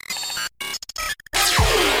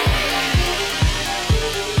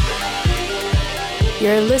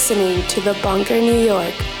You're listening to The Bunker New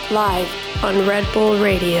York, live on Red Bull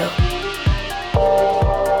Radio.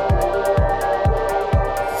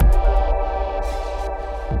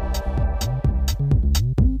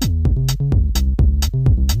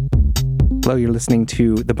 Hello, you're listening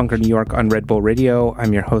to The Bunker New York on Red Bull Radio.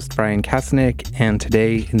 I'm your host, Bryan Kasenic, and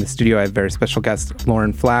today in the studio I have a very special guest,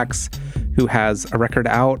 Lauren Flax, who has a record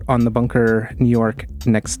out on The Bunker New York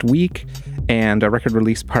next week and a record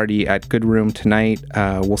release party at Good Room tonight.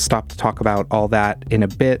 We'll stop to talk about all that in a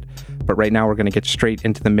bit, but right now we're going to get straight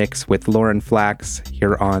into the mix with Lauren Flax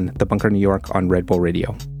here on The Bunker New York on Red Bull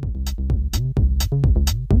Radio.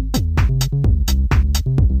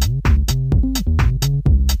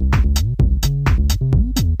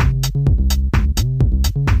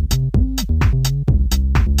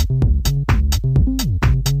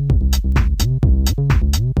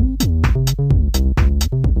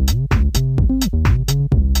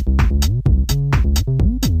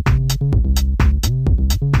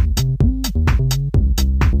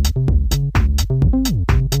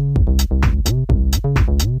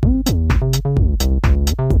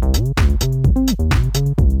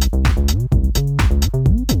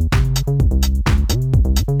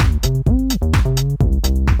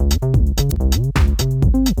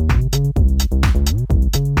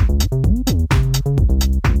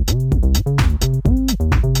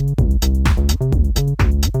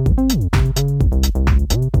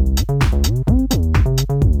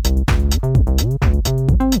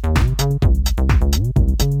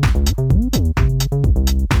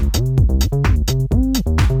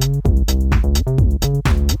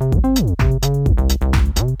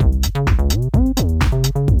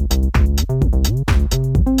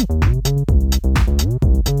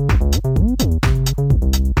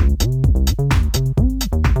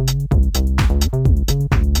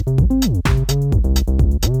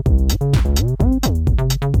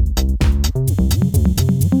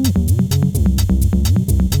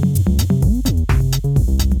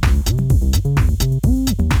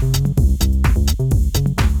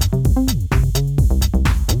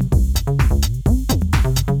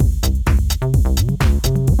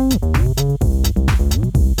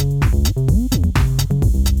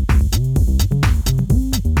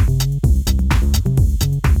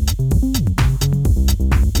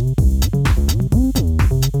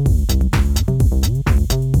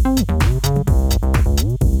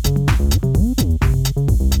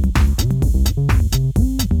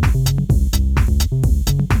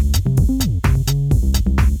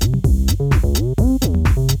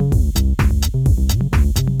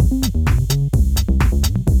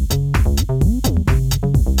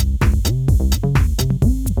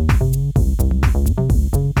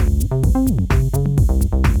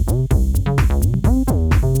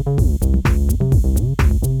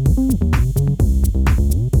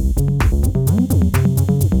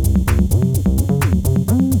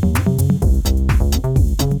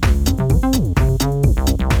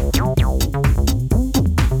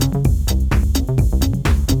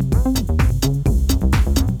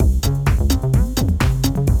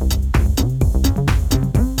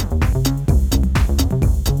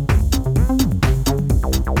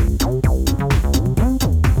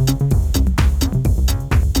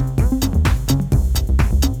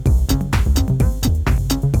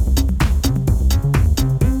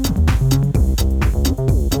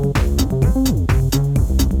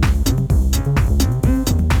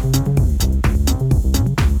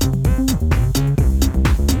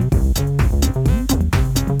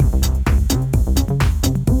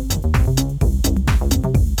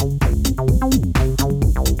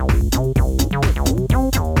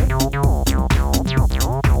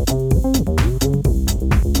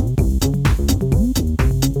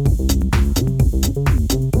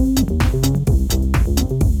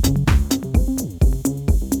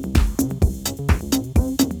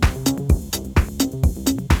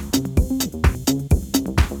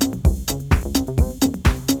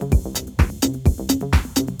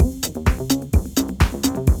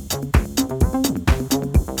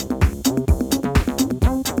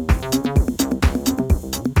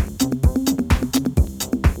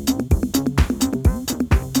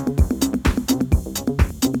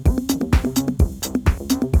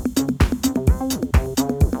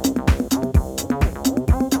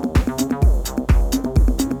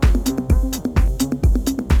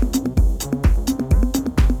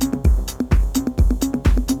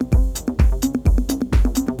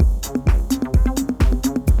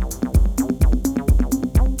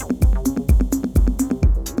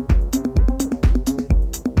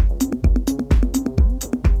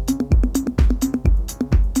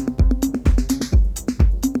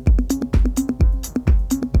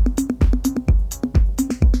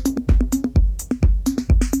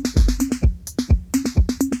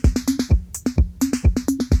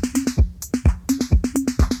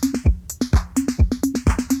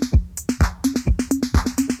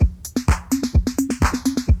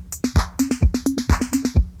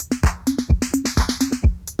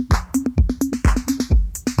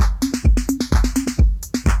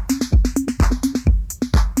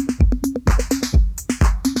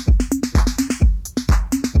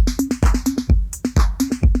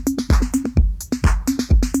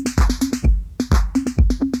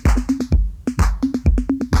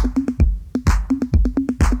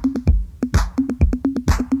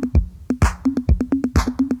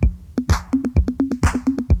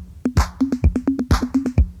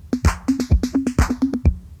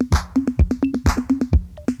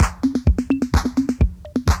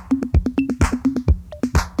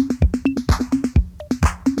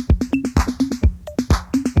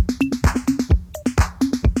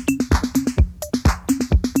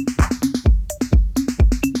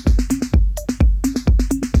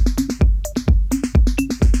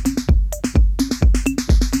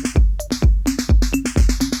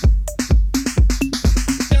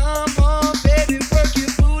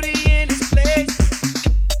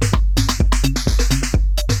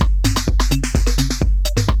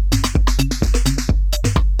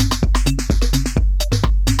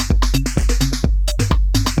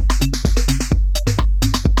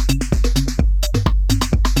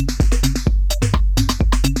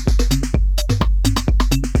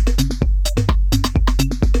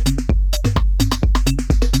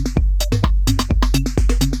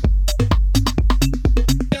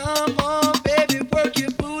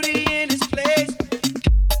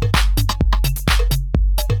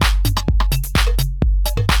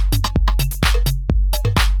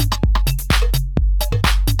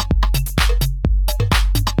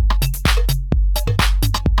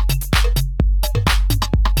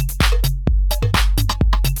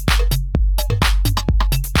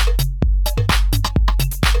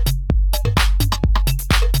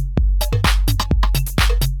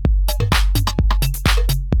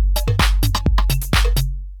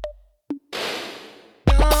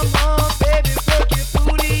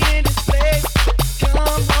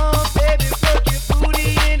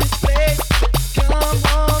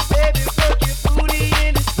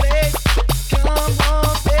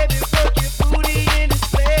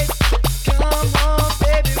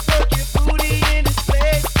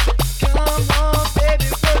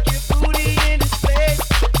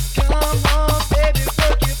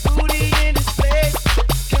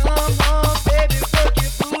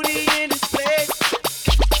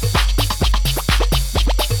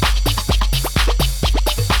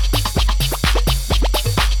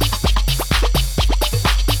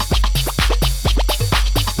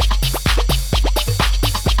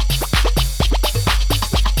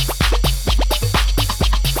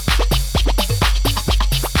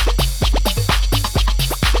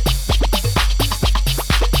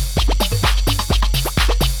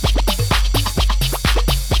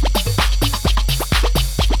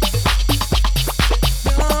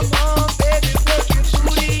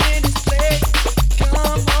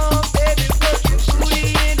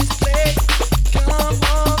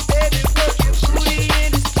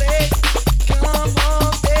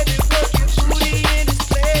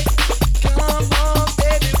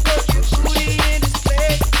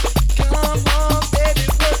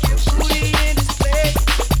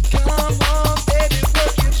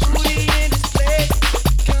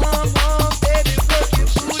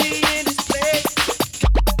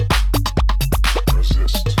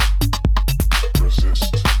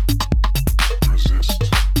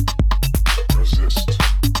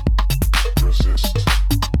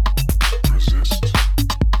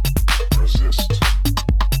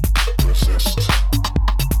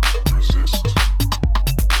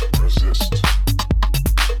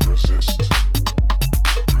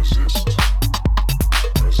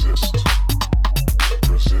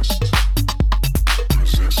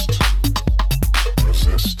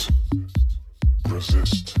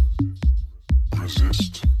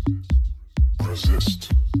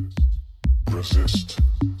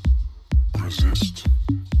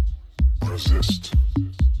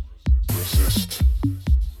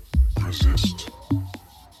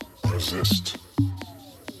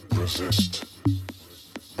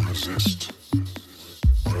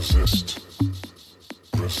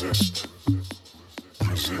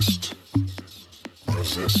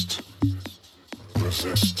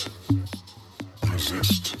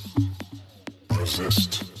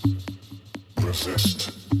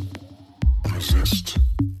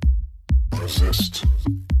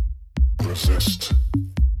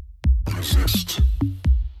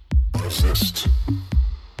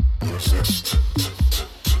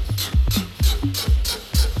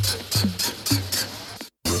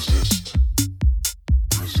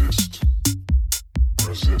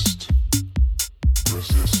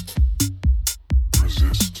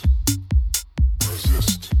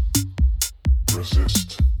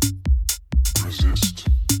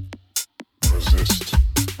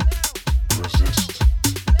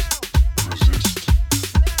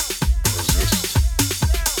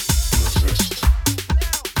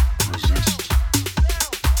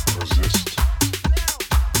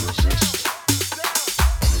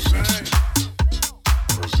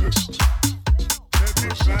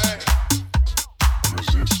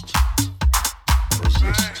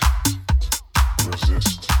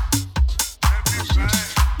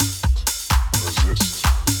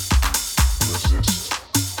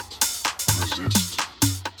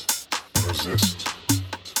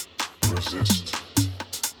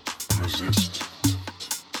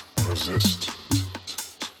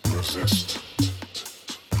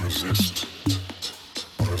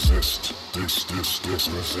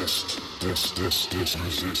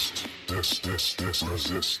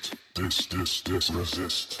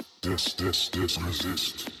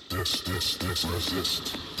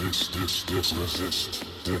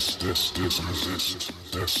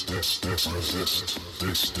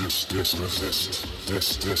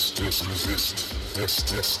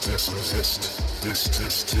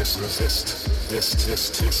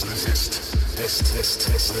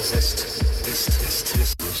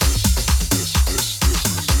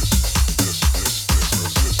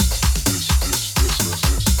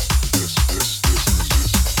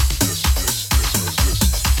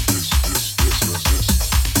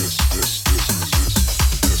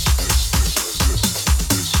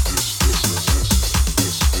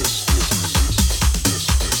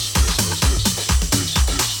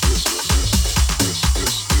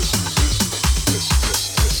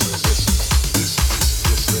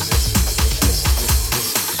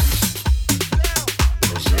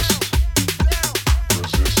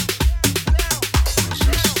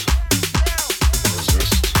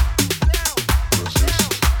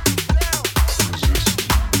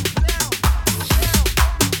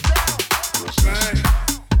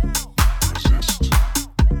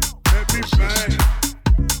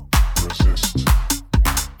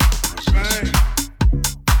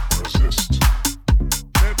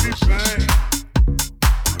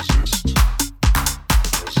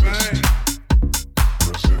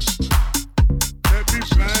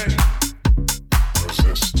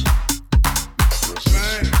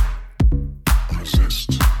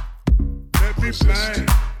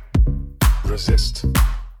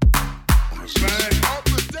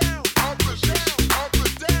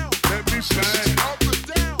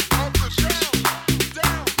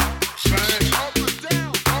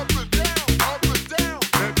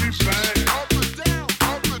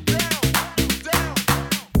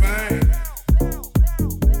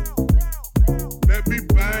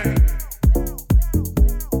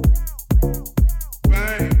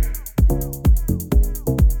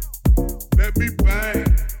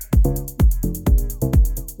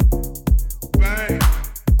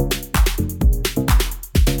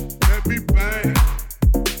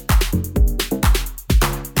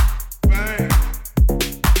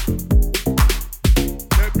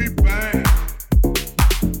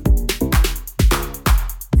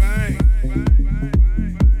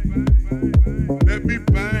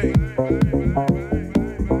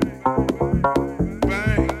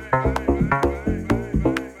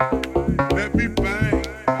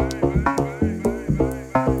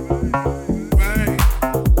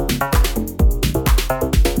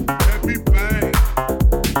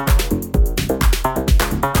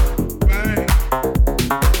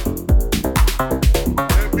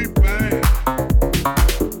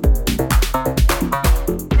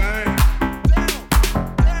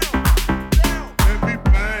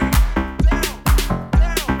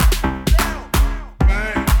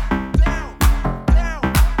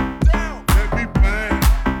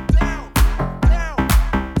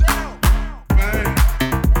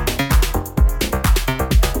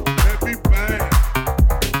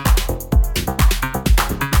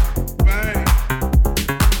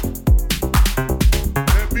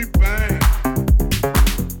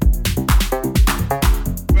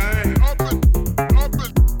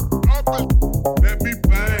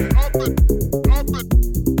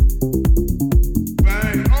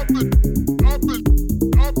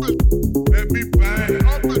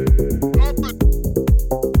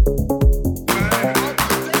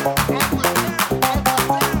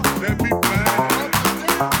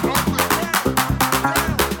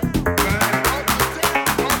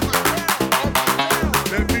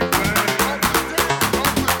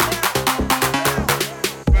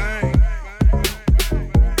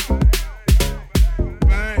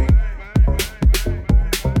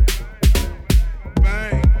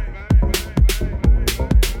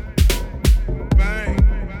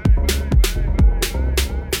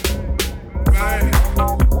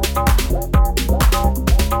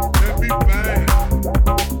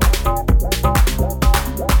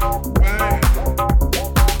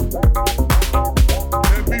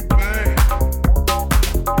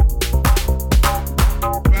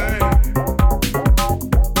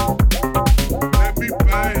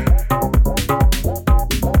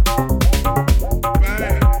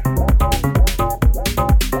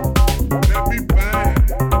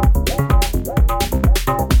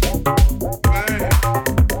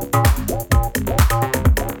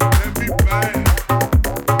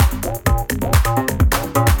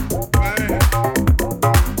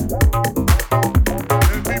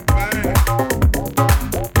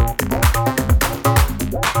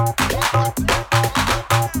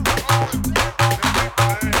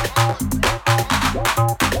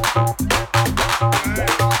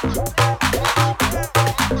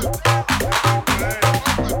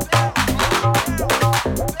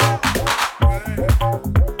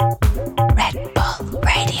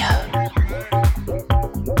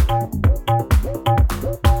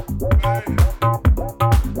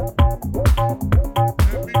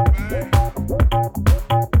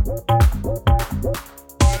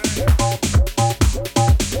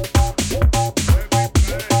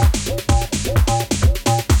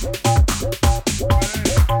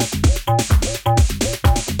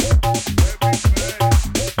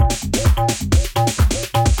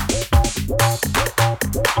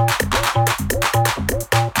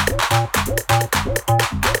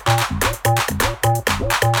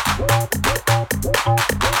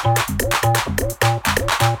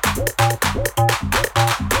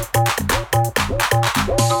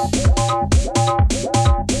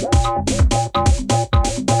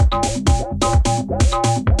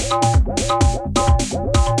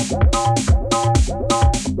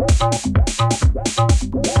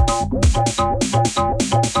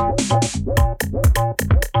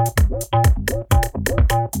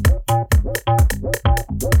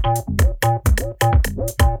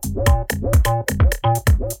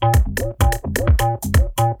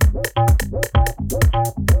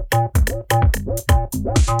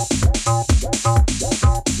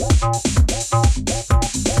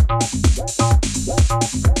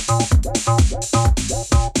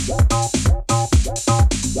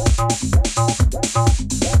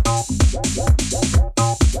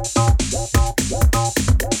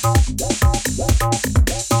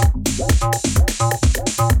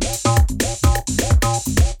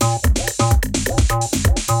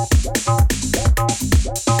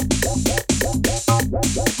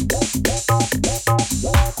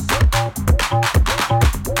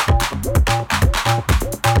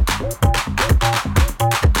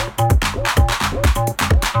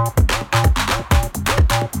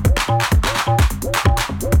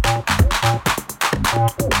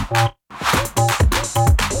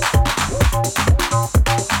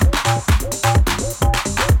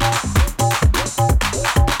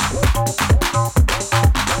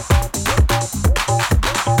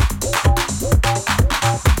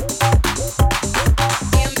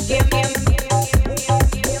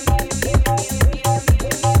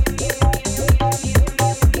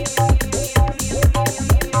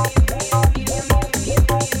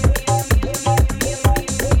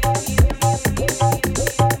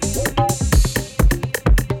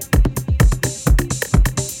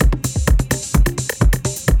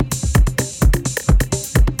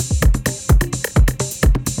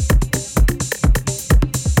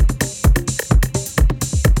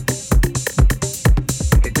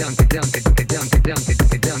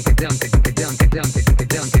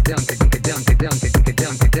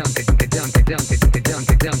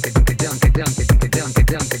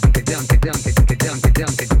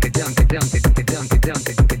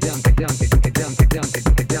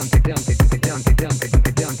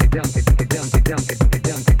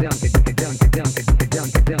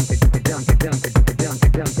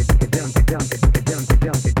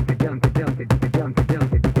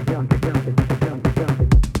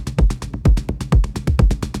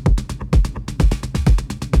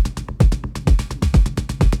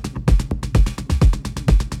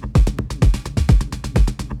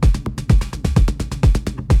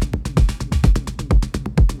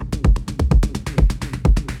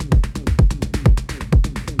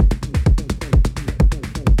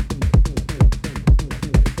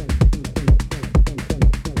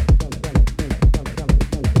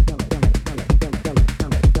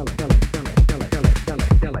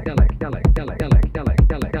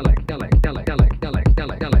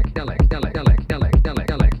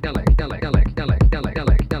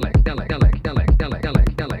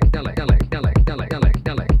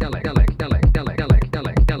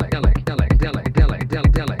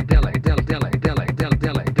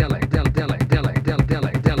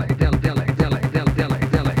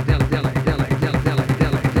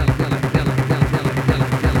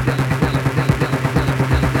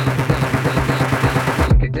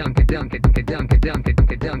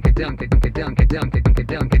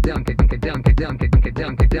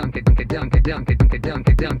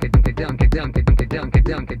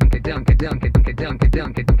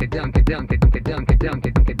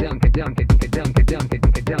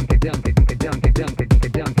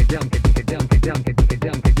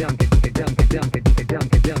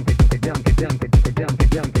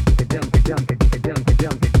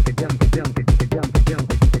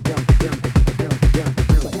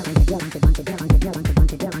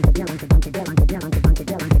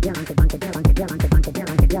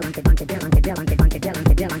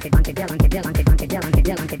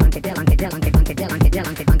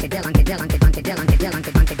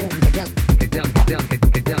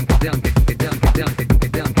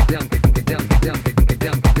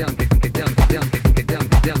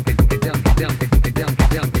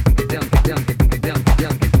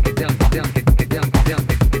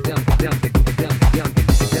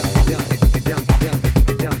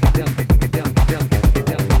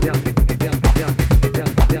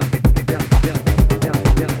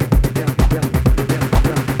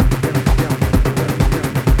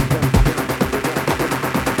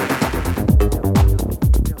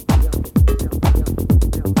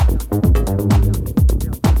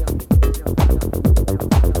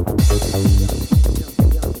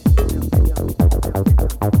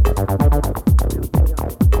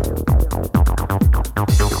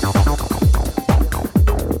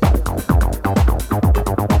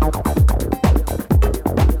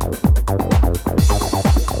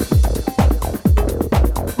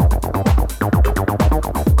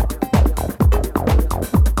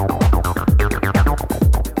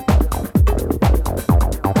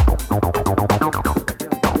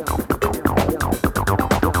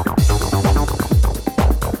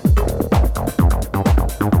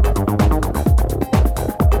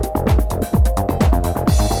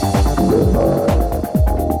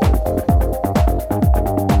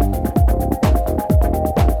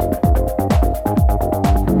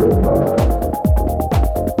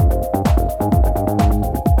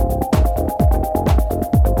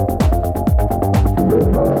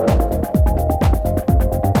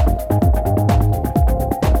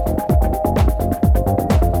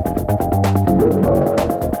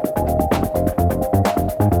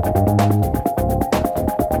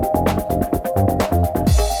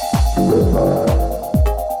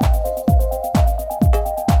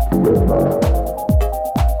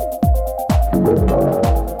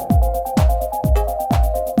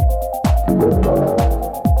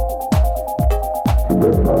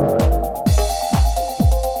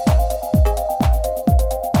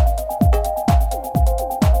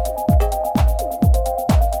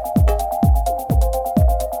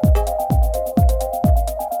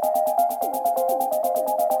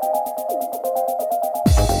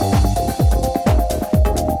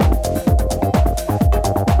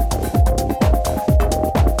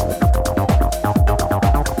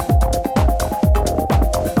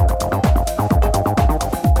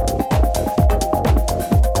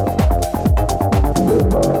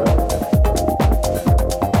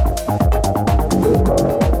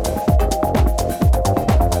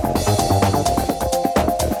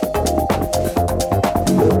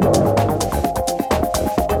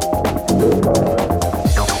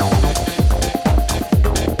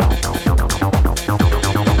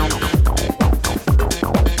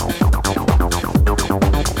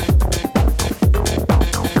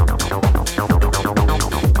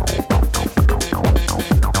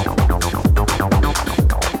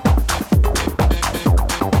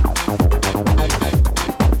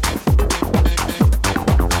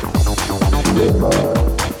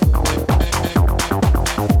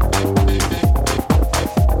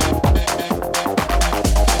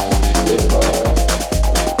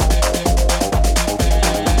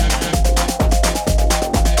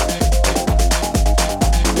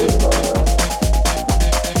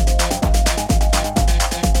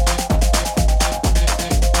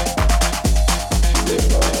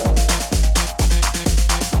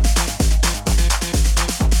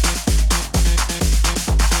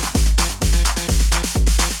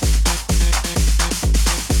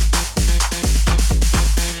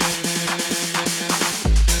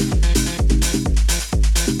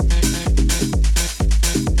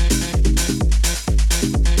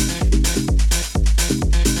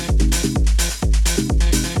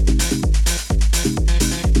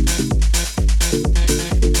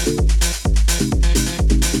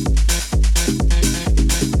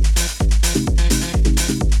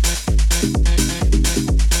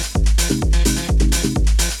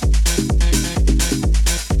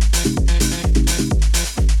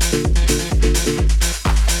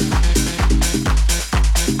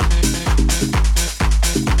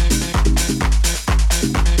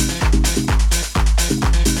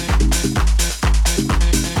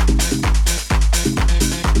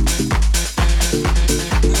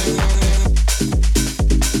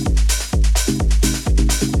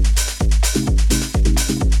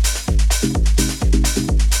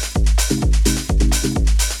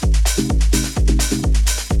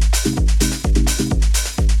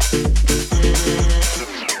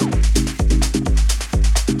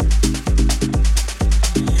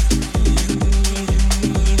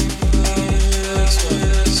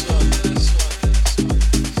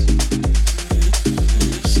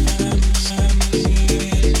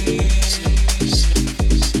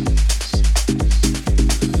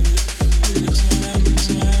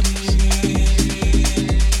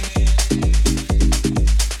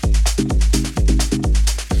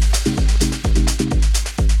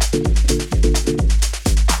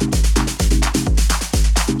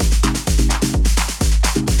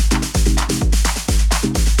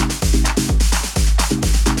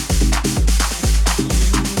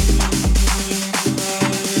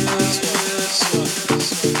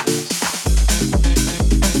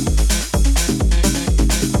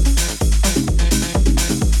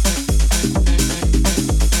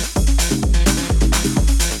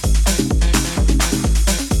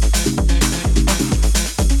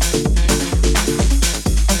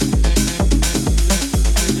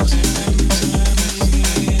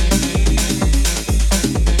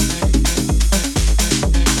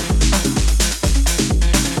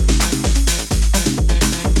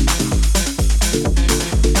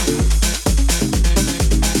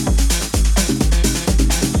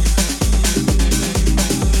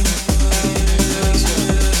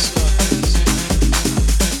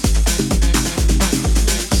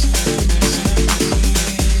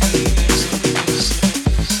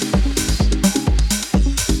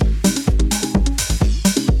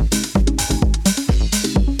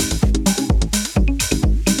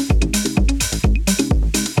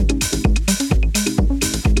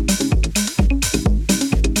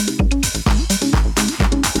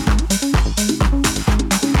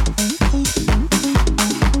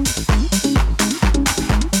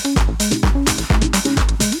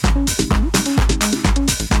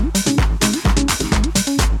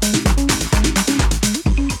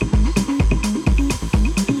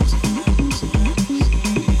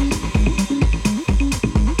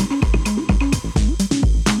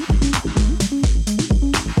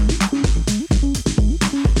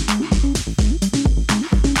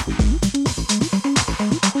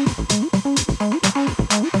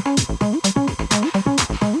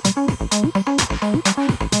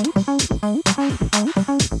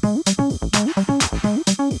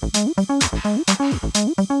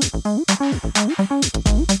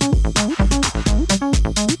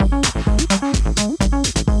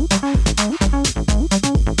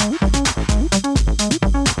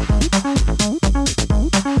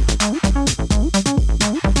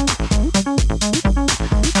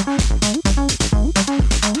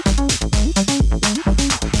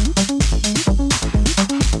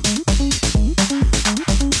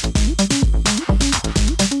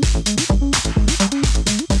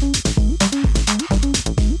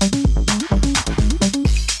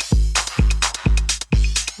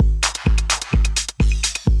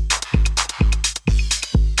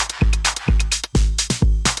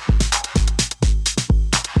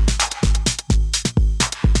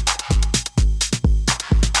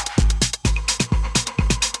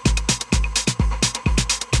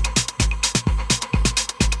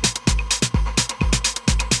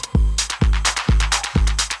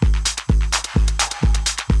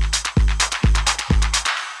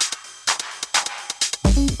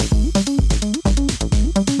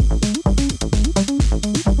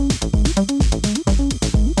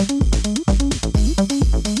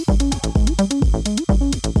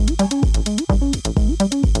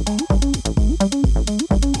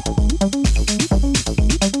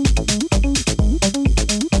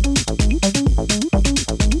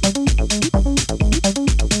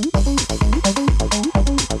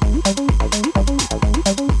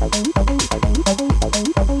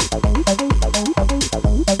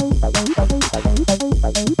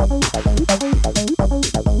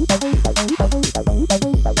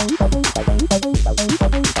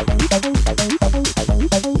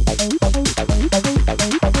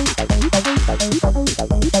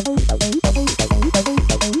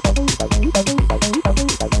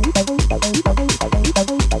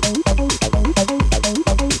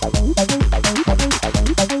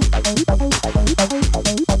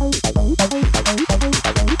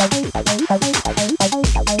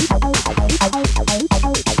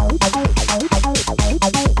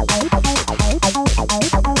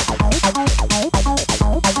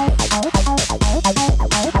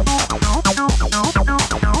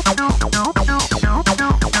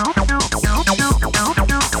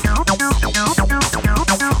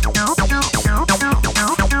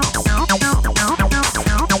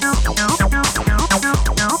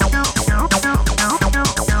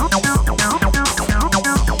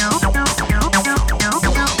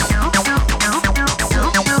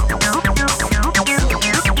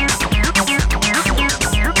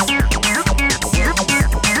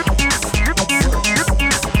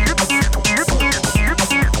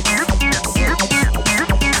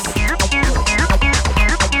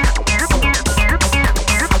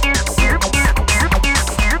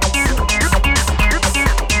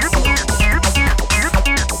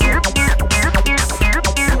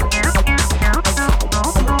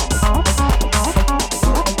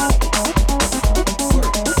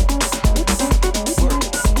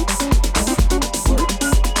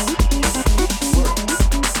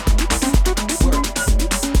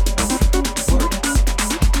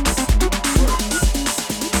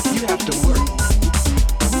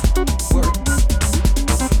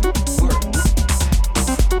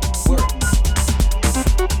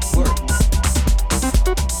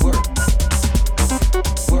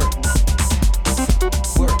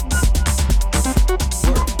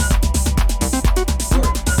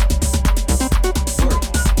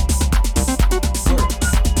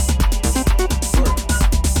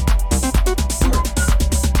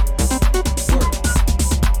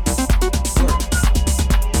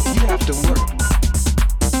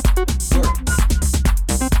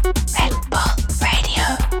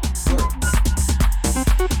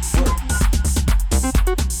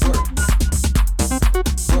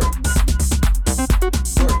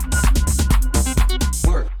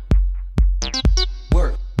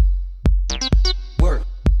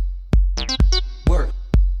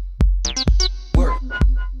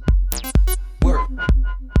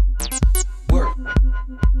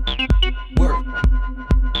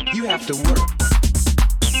 have to work.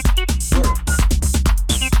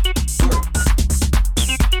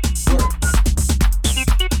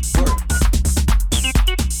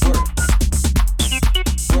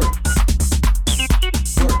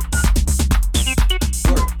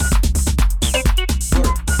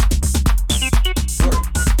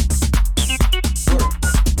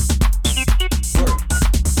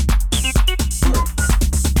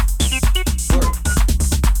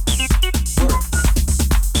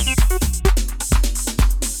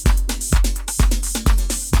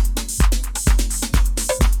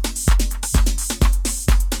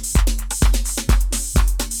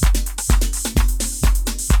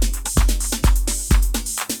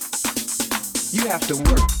 You have to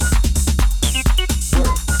work.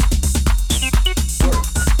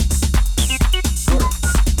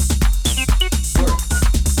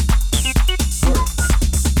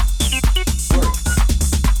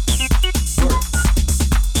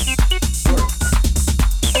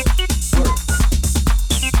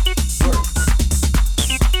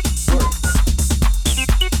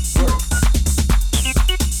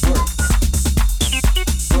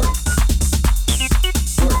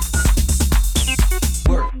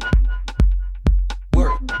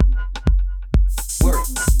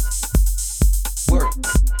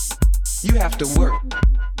 You have to work.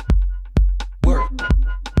 Work.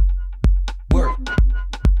 Work.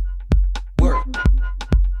 Work.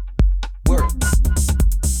 Work.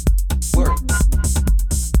 Work.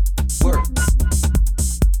 Work.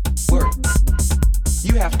 Work.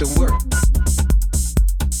 You have to work.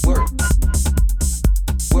 Work.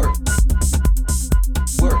 Work.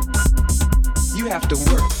 Work. You have to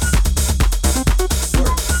work.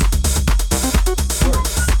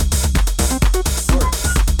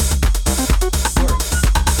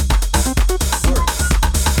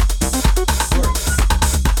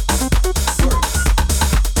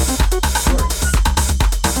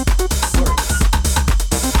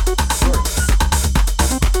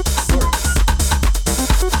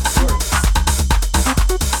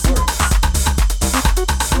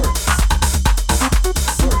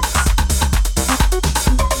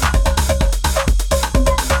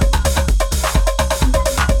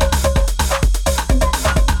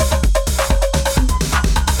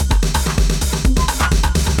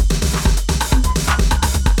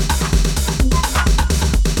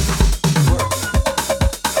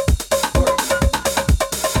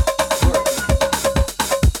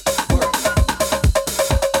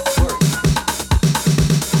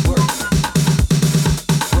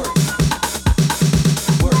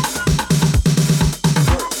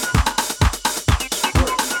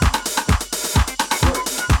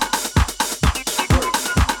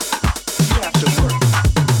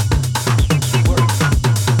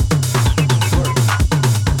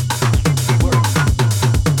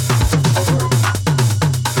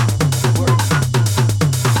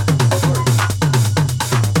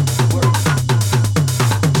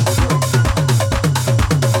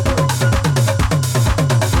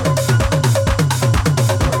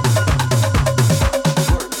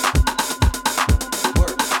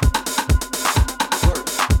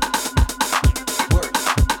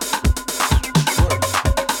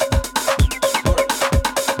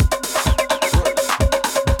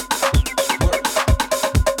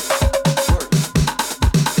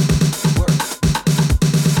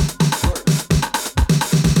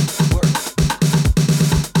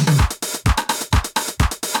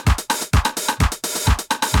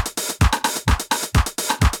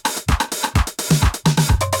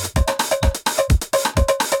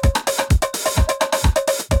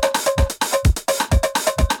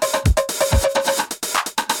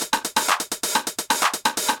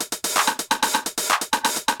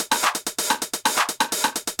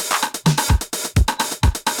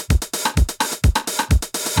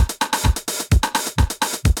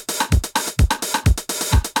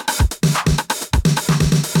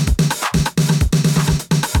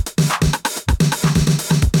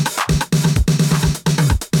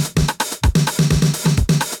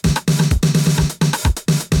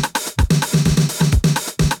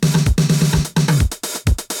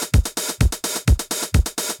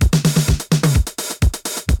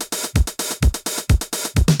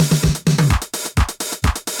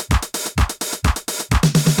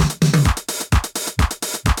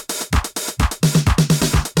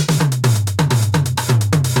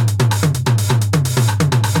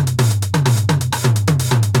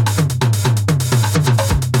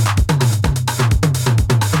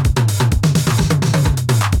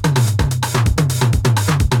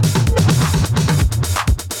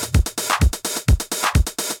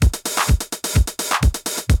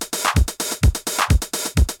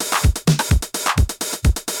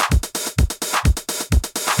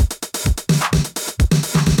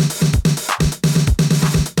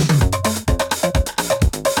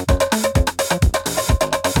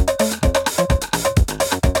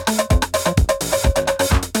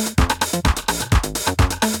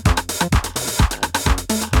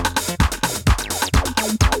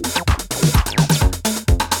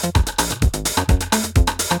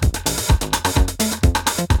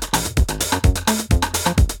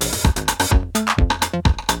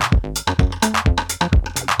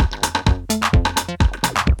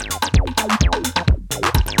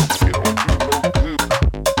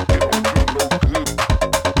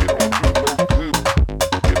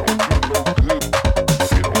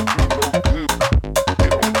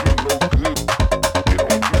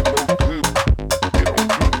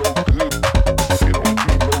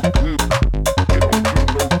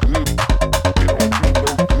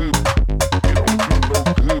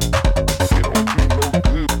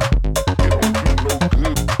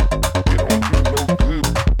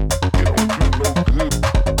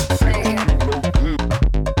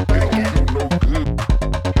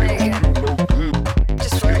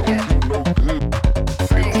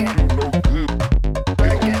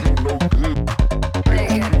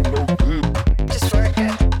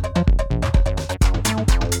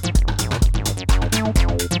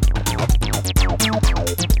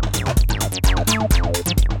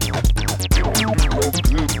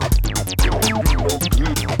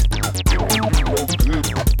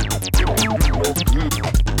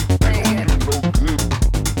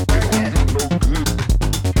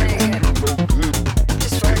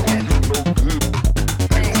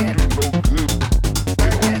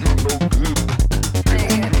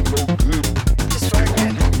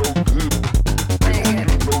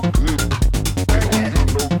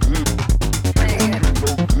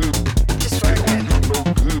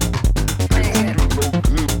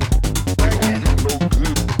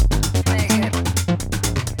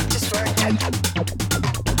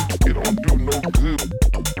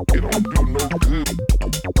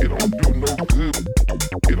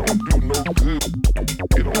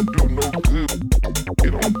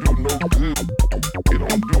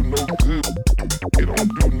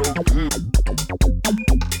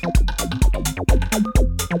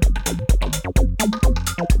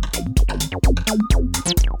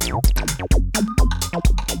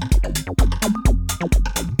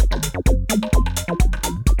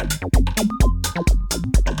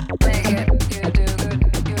 Make it, you do good.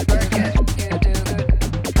 Work it, you do good.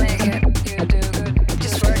 Make it, you do good.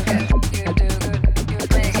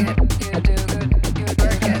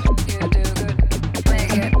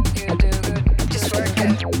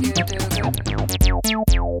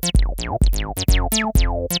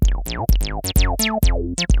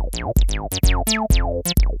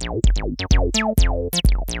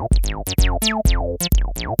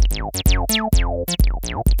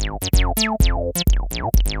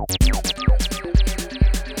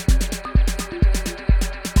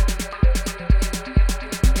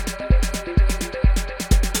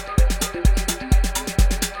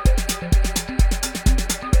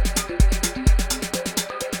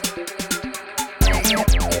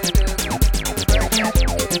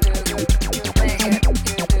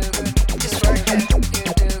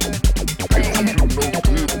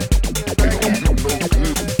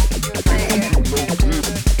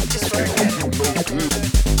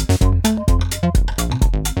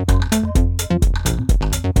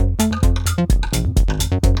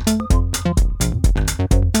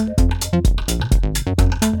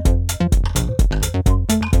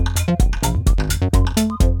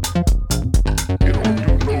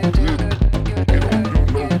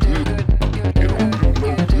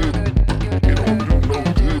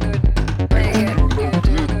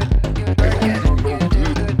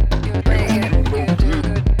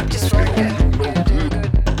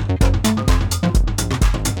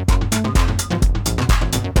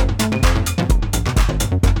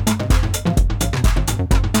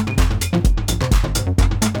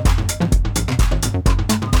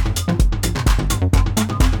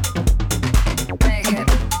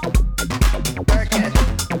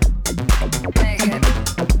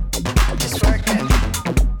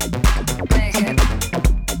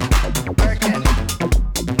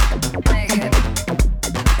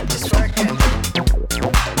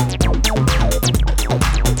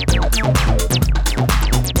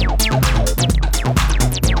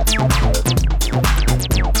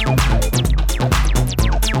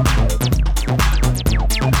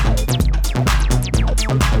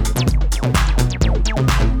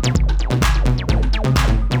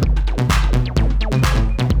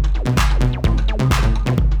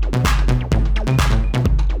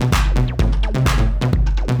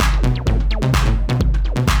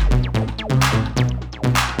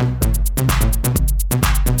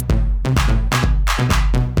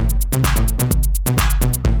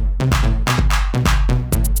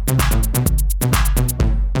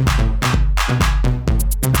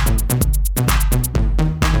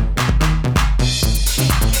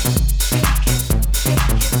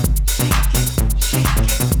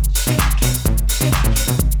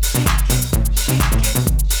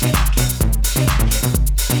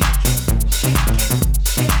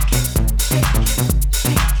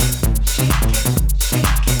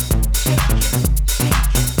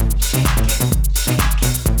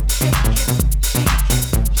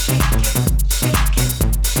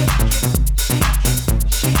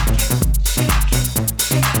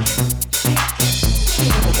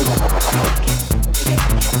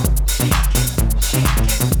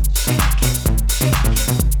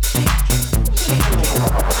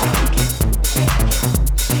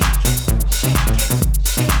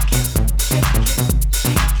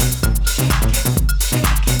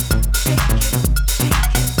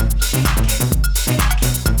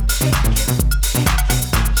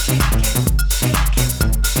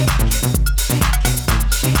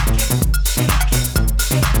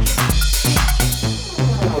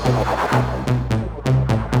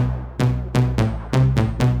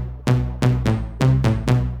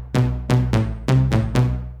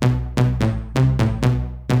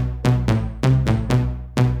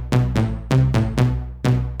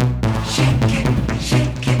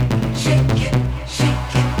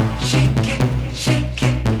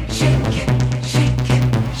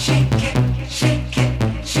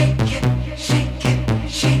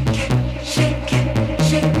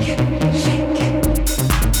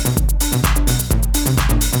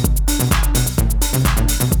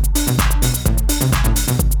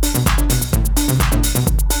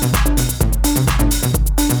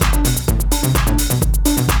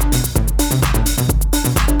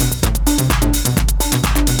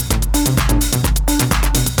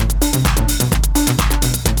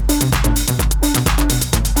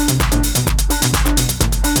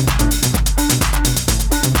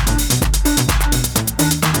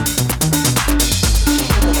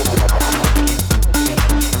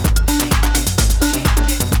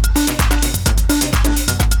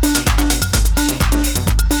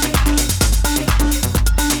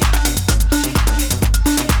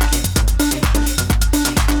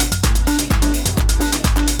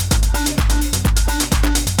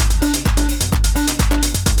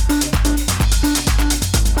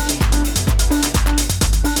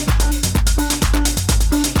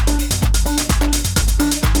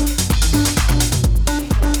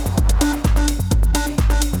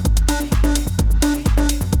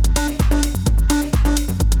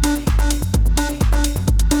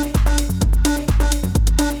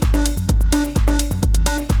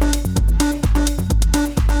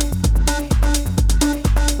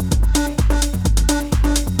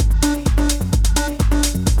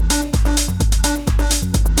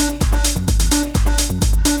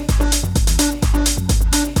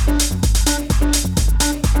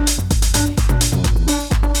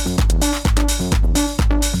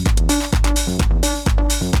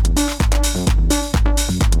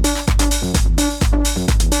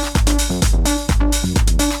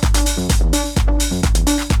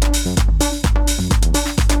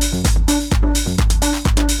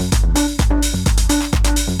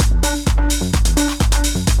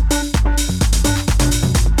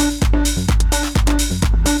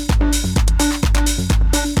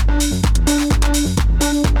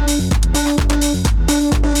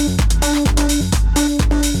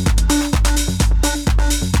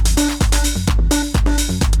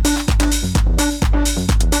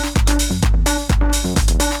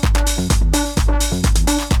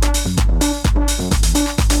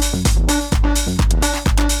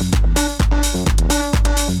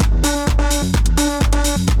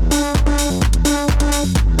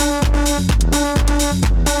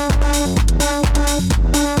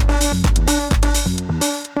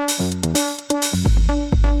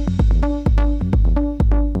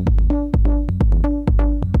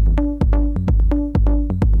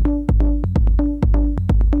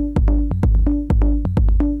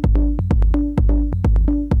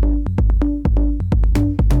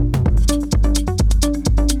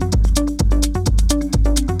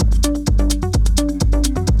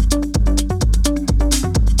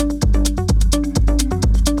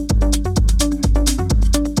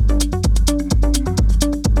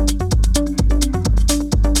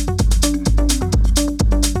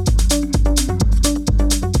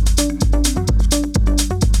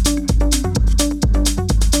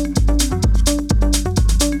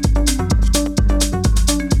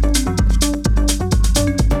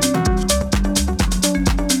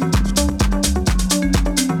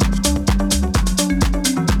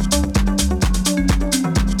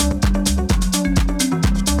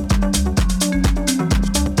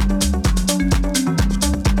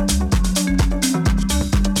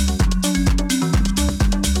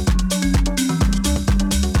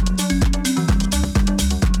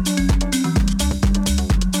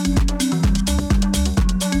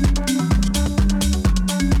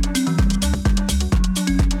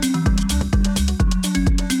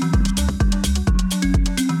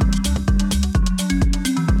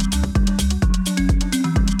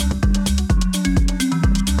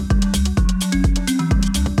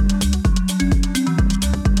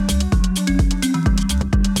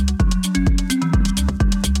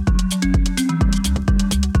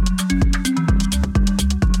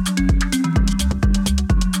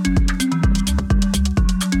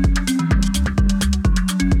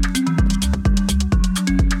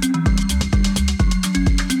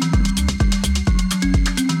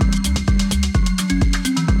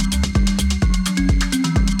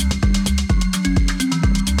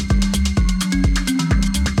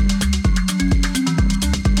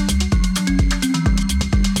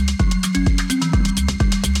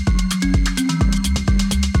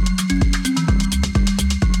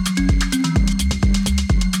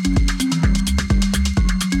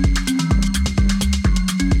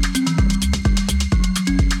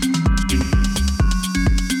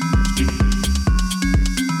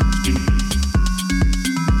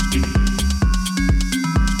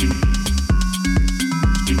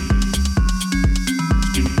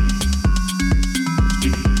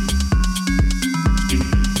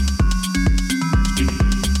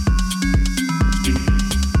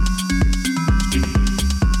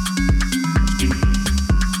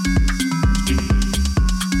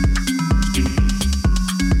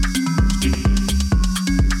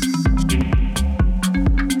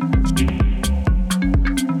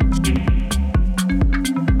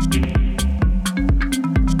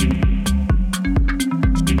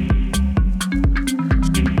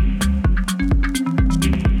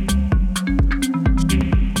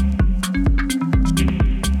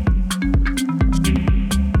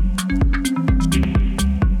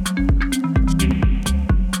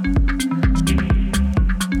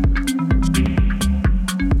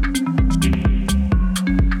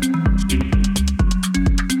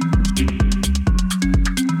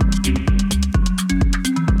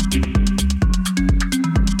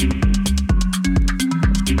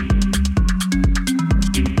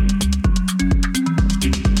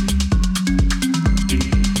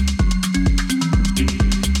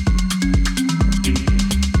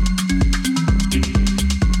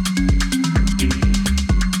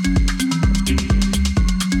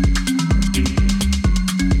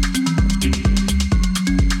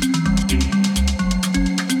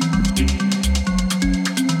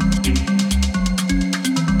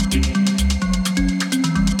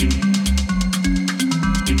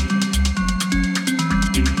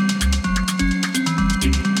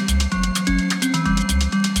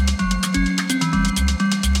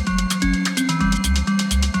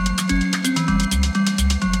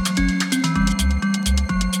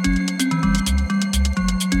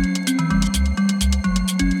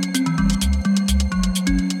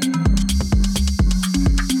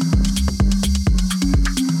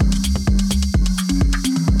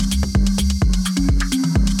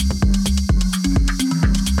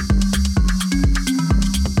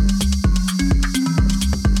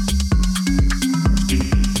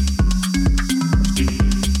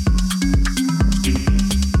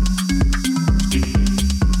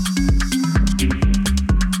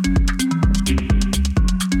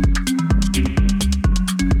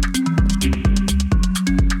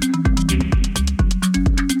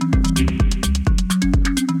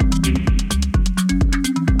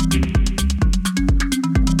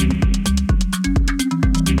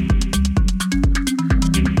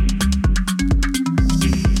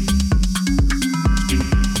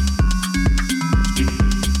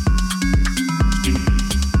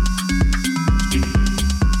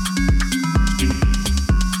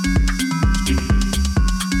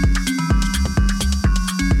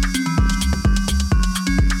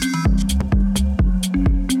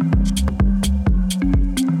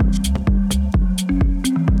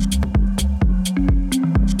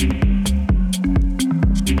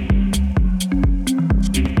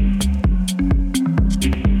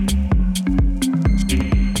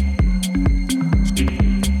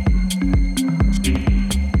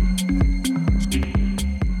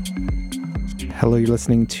 You're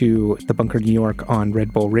listening to The Bunker New York on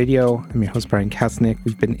Red Bull Radio. I'm your host, Bryan Kasenic.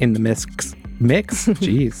 We've been in the mix?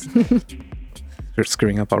 Jeez. You're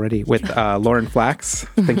screwing up already. With Lauren Flax.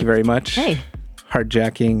 Thank you very much. Hey. Hard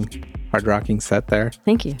rocking set there.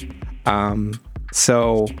 Thank you.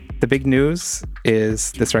 So the big news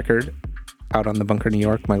is this record out on The Bunker New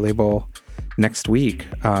York, my label, next week.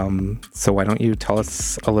 So why don't you tell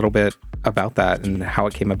us a little bit about that and how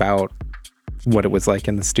it came about, what it was like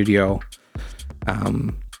in the studio,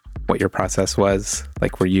 what your process was.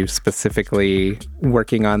 Like, were you specifically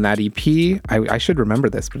working on that EP? I should remember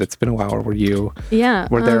this, but it's been a while. Were you? Yeah.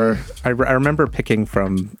 Were there? I remember picking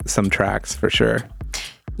from some tracks for sure.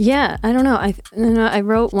 Yeah, I don't know. I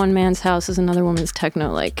wrote One Man's House is Another Woman's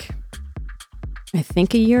Techno, like, I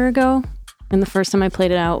think a year ago. And the first time I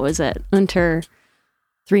played it out was at Unter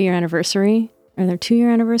 3-year anniversary, or their 2-year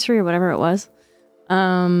anniversary, or whatever it was.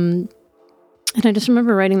 And I just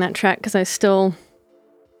remember writing that track because I was still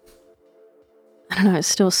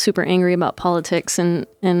super angry about politics. And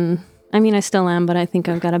I mean, I still am, but I think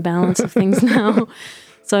I've got a balance of things now.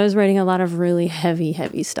 So I was writing a lot of really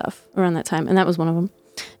heavy stuff around that time. And that was one of them.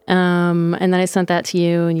 And then I sent that to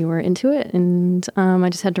you and you were into it. And I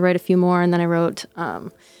just had to write a few more. And then I wrote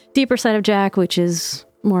Deeper Side of Jack, which is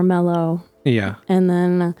more mellow. Yeah. And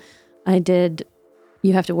then I did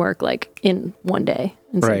You Have to Work like in one day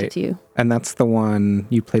and sent it to you. And that's the one,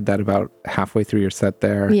 you played that about halfway through your set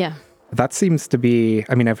there. Yeah. That seems to be,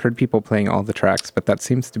 I mean, I've heard people playing all the tracks, but that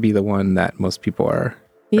seems to be the one that most people are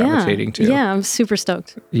gravitating to. Yeah, I'm super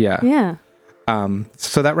stoked. Yeah. Yeah.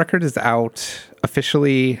 So that record is out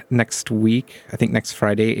officially next week. I think next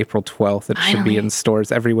Friday, April 12th. It should be in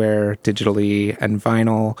stores everywhere, digitally and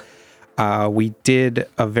vinyl. We did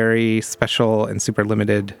a very special and super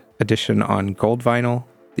limited edition on gold vinyl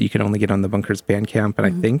that you can only get on the Bunker's Bandcamp.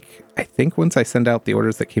 And I think once I send out the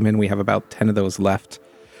orders that came in, we have about 10 of those left.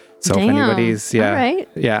 So if anybody's,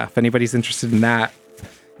 if anybody's interested in that,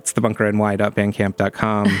 it's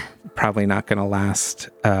thebunkernY.bandcamp.com. Probably not going to last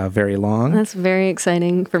very long. That's very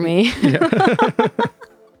exciting for me. Yeah.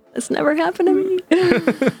 That's never happened to me.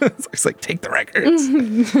 It's like, take the records.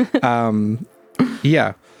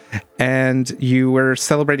 Yeah. And you were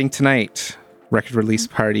celebrating tonight, record release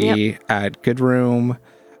party at Good Room.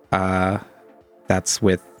 That's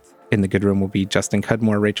in the Good Room will be Justin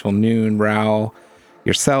Cudmore, Rachel Noon, Rao,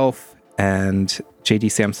 yourself, and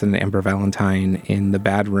JD Sampson and Amber Valentine in the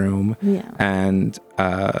Bad Room. Yeah. And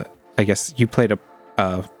I guess you played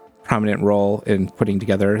a prominent role in putting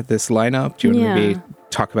together this lineup. Do you want to maybe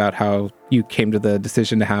talk about how you came to the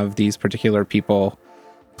decision to have these particular people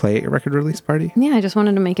play a record release party? Yeah, I just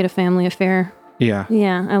wanted to make it a family affair. Yeah.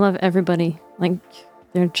 Yeah, I love everybody. Like,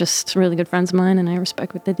 they're just really good friends of mine, and I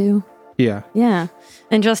respect what they do. Yeah. Yeah.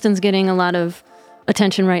 And Justin's getting a lot of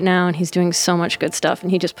attention right now, and he's doing so much good stuff,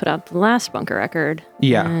 and he just put out the last Bunker record.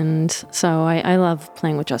 Yeah. And so I love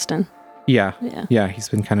playing with Justin. Yeah. Yeah. Yeah, he's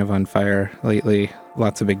been kind of on fire lately.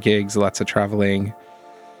 Lots of big gigs, lots of traveling,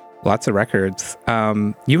 lots of records.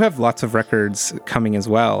 You have lots of records coming as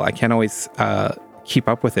well. I can't always keep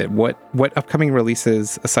up with it. What upcoming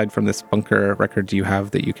releases, aside from this Bunker record, do you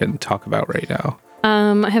have that you can talk about right now?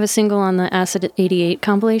 I have a single on the Acid 88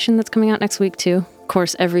 compilation that's coming out next week, too. Of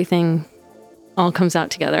course, everything all comes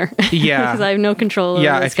out together. Yeah. Because I have no control over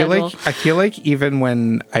the schedule. I feel like even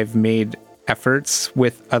when I've made efforts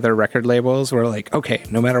with other record labels, we're like, okay,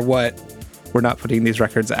 no matter what, we're not putting these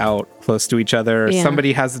records out close to each other. Yeah.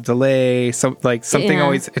 Somebody has a delay. Something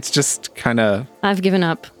always, it's just kind of... I've given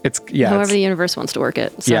up. However the universe wants to work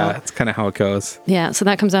it. So, yeah, it's kind of how it goes. Yeah, so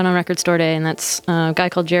that comes out on Record Store Day, and that's a guy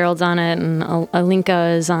called Gerald's on it, and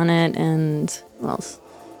Alinka is on it, and who else?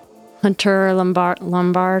 Hunter Lombard.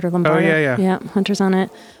 Oh, yeah. Yeah, Hunter's on it.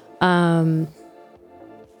 I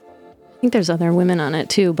think there's other women on it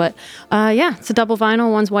too, but it's a double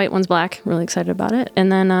vinyl. One's white, one's black. Really excited about it.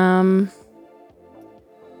 And then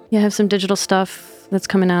I have some digital stuff that's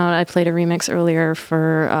coming out. I played a remix earlier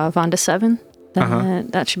for Vonda 7.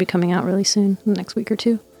 That should be coming out really soon, next week or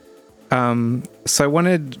two. So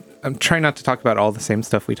I'm trying not to talk about all the same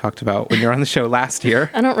stuff we talked about when you were on the show last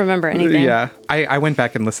year. I don't remember anything. Yeah. I went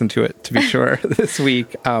back and listened to it, to be sure, this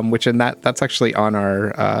week, that's actually on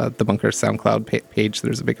our The Bunker SoundCloud page.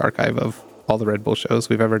 There's a big archive of all the Red Bull shows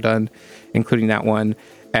we've ever done, including that one.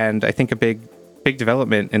 And I think a big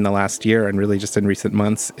development in the last year, and really just in recent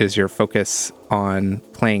months, is your focus on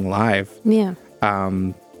playing live. Yeah.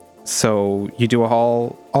 So you do a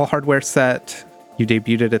all hardware set. You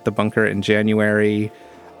debuted it at the Bunker in January.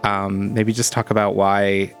 Maybe just talk about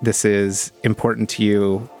why this is important to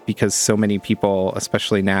you, because so many people,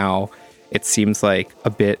 especially now, it seems like a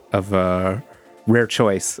bit of a rare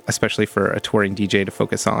choice, especially for a touring DJ, to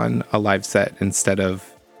focus on a live set instead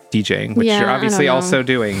of DJing, which you're obviously also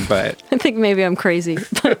doing, but I think maybe I'm crazy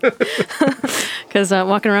because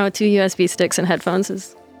walking around with 2 USB sticks and headphones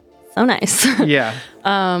is so nice. Yeah.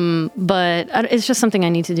 But it's just something I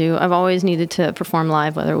need to do. I've always needed to perform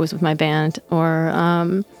live, whether it was with my band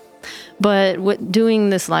or, but doing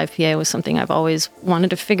this live PA was something I've always wanted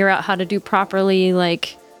to figure out how to do properly,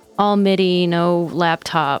 like all MIDI, no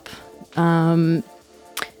laptop.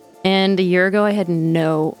 And a year ago, I had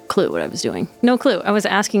no clue what I was doing. No clue. I was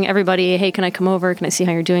asking everybody, hey, can I come over? Can I see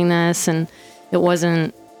how you're doing this? And it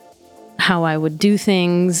wasn't how I would do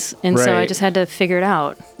things. And so I just had to figure it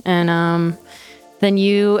out. And then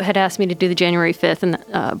you had asked me to do the January 5th in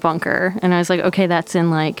the bunker. And I was like, okay, that's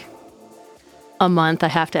in like a month. I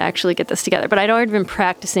have to actually get this together. But I'd already been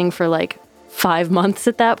practicing for like 5 months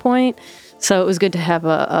at that point. So it was good to have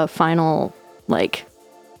a final like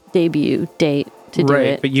debut date to do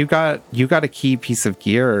it. But you got a key piece of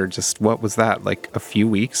gear. Just what was that? Like a few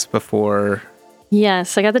weeks before?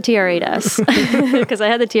 Yes, I got the TR-8S because I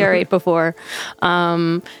had the TR-8 before.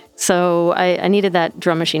 So I needed that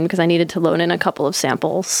drum machine because I needed to load in a couple of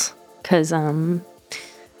samples because I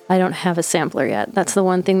don't have a sampler yet. That's the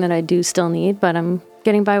one thing that I do still need, but I'm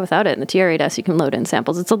getting by without it. In the TR-8S, you can load in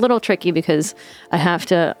samples. It's a little tricky because I have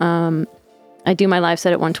to, I do my live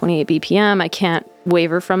set at 128 BPM. I can't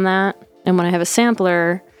waver from that. And when I have a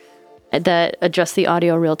sampler that adjusts the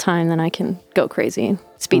audio real time, then I can go crazy,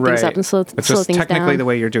 speed things up and slow things down. Technically, the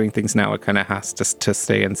way you're doing things now, it kind of has to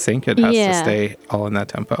stay in sync. It has to stay all in that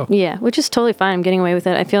tempo. Yeah, which is totally fine. I'm getting away with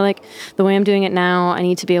it. I feel like the way I'm doing it now, I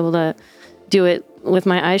need to be able to do it with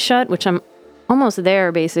my eyes shut, which I'm almost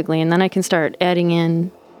there basically. And then I can start adding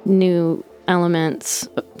in new elements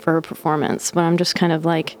for a performance. But I'm just kind of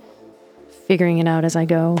like figuring it out as I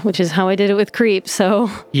go, which is how I did it with Creep. So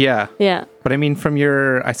yeah. But I mean,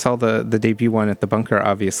 I saw the debut one at the bunker,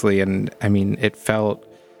 obviously, and I mean, it felt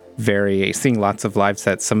seeing lots of live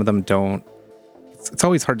sets. Some of them don't. It's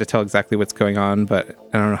always hard to tell exactly what's going on, but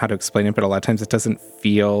I don't know how to explain it. But a lot of times, it doesn't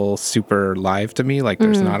feel super live to me. Like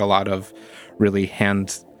there's not a lot of really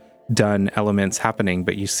hand done elements happening,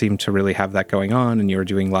 but you seem to really have that going on, and you were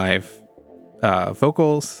doing live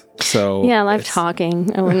vocals. So yeah, live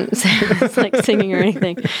talking. I wouldn't say it's like singing or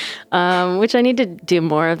anything, which I need to do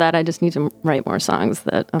more of that. I just need to write more songs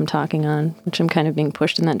that I'm talking on, which I'm kind of being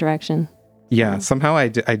pushed in that direction. Yeah, somehow I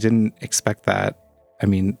didn't expect that. I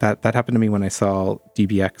mean, that happened to me when I saw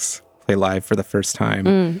DBX play live for the first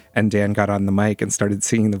time, and Dan got on the mic and started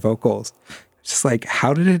singing the vocals. Just like,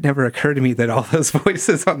 how did it never occur to me that all those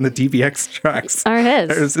voices on the DBX tracks are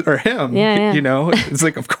his or him? Yeah. You know, it's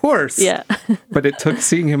like, of course. Yeah. But it took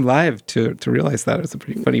seeing him live to realize that. It was a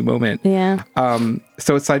pretty funny moment. Yeah.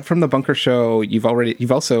 So aside from the bunker show, you've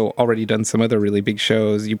also already done some other really big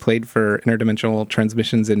shows. You played for Interdimensional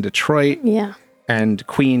Transmissions in Detroit. Yeah. And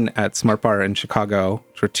Queen at Smart Bar in Chicago,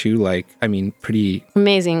 which were two pretty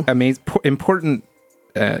amazing, important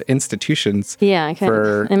institutions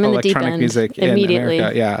for electronic music immediately. in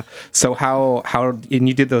America. Yeah. So how and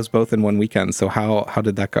you did those both in one weekend. So how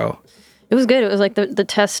did that go? It was good. It was like the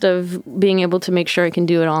test of being able to make sure I can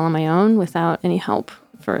do it all on my own without any help.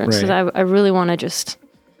 So I really want to just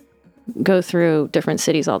go through different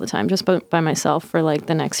cities all the time, just by myself for like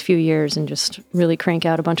the next few years, and just really crank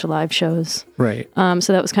out a bunch of live shows. Right.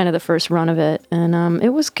 So that was kind of the first run of it, and it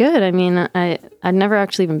was good. I mean, I'd never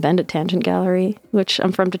actually even been to Tangent Gallery, which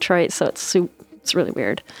I'm from Detroit, so it's really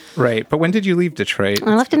weird. Right. But when did you leave Detroit?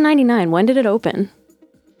 I left in '99. When did it open?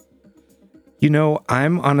 You know,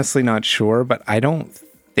 I'm honestly not sure, but I don't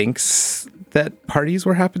think that parties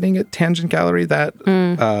were happening at Tangent Gallery that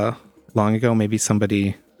long ago. Maybe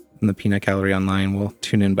somebody in the Peanut Gallery online will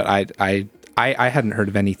tune in, but I hadn't heard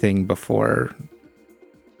of anything before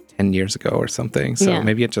 10 years ago or something. So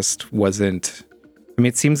maybe it just wasn't. I mean,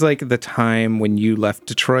 it seems like the time when you left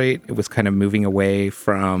Detroit, it was kind of moving away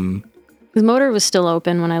from. The Motor was still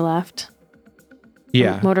open when I left.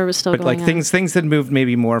 Yeah, Motor was still going on. Things had moved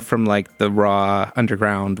maybe more from like the raw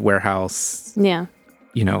underground warehouse. Yeah.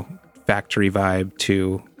 You know, factory vibe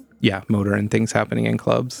to. Yeah, Motor and things happening in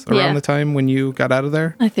clubs around the time when you got out of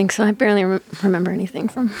there? I think so. I barely remember anything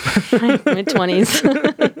from my 20s.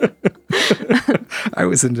 I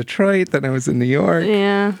was in Detroit, then I was in New York.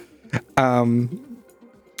 Yeah.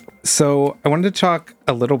 So I wanted to talk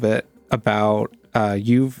a little bit about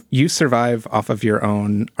you survive off of your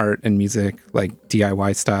own art and music, like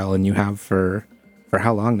DIY style, and you have for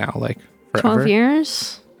how long now? Like forever? 12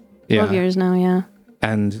 years? 12 years now, yeah.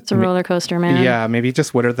 And it's a roller coaster, man. Yeah, maybe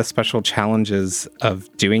just what are the special challenges of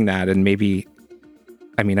doing that? And maybe,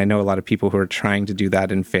 I mean, I know a lot of people who are trying to do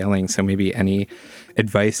that and failing. So maybe any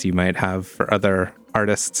advice you might have for other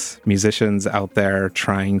artists, musicians out there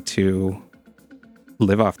trying to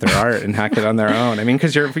live off their art and hack it on their own. I mean,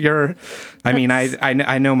 because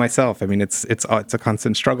I know myself. I mean, it's a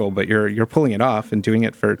constant struggle, but you're pulling it off, and doing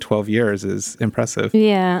it for 12 years is impressive.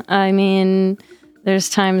 Yeah, I mean, there's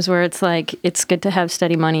times where it's like, it's good to have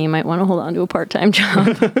steady money. You might want to hold on to a part-time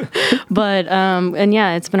job. But, and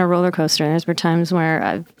yeah, it's been a roller coaster. There's been times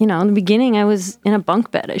where in the beginning I was in a bunk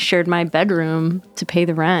bed. I shared my bedroom to pay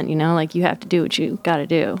the rent, like you have to do what you got to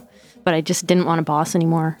do. But I just didn't want a boss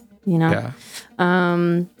anymore, Yeah.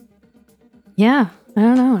 Yeah, I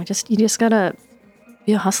don't know. You just gotta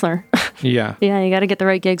be a hustler. Yeah. Yeah, you gotta get the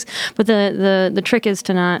right gigs. But the trick is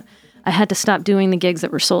I had to stop doing the gigs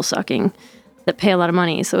that were soul sucking, that pay a lot of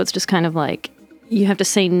money. So it's just kind of like, you have to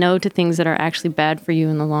say no to things that are actually bad for you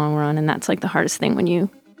in the long run. And that's like the hardest thing when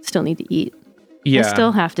you still need to eat. Yeah. I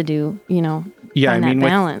still have to do, yeah, I find mean, that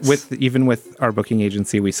balance. even with our booking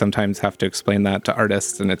agency, we sometimes have to explain that to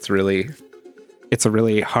artists, and it's a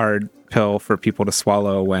really hard pill for people to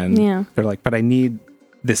swallow when they're like, but I need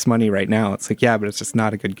this money right now. It's like, yeah, but it's just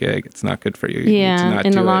not a good gig. It's not good for you. Yeah,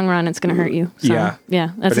 in the long run, it's going to hurt you. So,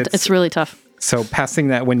 yeah, it's really tough. So passing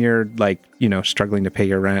that when you're like, struggling to pay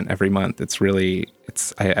your rent every month,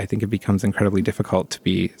 I think it becomes incredibly difficult to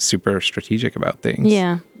be super strategic about things.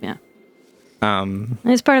 Yeah.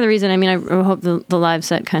 It's part of the reason. I mean, I hope the live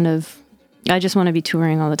set I just want to be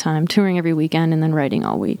touring all the time, touring every weekend and then writing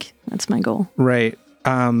all week. That's my goal. Right.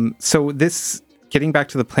 So getting back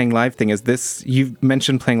to the playing live thing, you've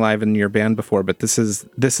mentioned playing live in your band before, but this is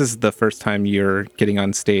the first time you're getting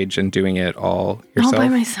on stage and doing it all yourself? All by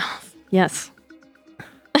myself. Yes.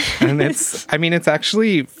 And it's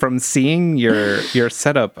actually, from seeing your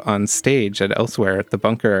setup on stage at Elsewhere at the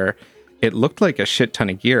Bunker, it looked like a shit ton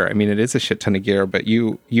of gear. I mean, it is a shit ton of gear, but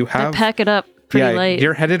you have... I pack it up pretty light.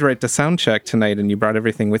 You're headed right to sound check tonight, and you brought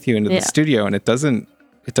everything with you into the studio, and it doesn't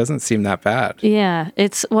seem that bad. Yeah,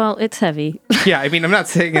 it's heavy. Yeah, I mean, I'm not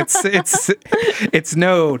saying it's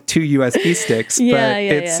no 2 USB sticks,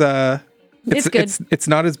 but it's good. It's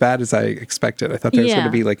not as bad as I expected. I thought there was going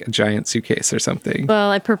to be like a giant suitcase or something. Well,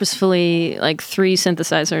 I purposefully 3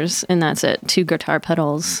 synthesizers, and that's it. 2 guitar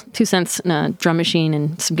pedals, 2 synths, and a drum machine,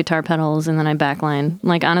 and some guitar pedals, and then I backline.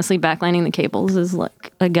 Like, honestly, backlining the cables is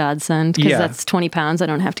like a godsend, because that's 20 pounds I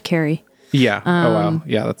don't have to carry. Yeah. Oh, wow.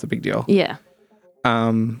 Yeah, that's a big deal. Yeah.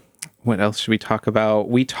 What else should we talk about?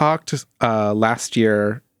 We talked last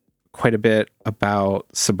year quite a bit about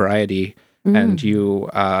sobriety, and you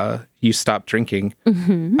stopped drinking.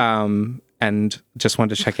 And just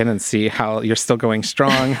wanted to check in and see how you're still going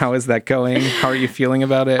strong. How is that going? How are you feeling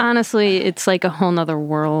about it? Honestly, it's like a whole nother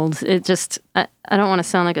world. It just, I don't want to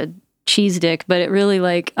sound like a cheese dick, but it really,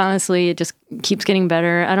 like, honestly, it just keeps getting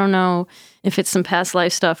better. I don't know if it's some past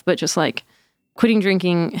life stuff, but just like quitting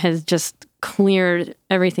drinking has just cleared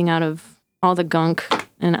everything out of all the gunk,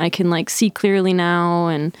 and I can like see clearly now,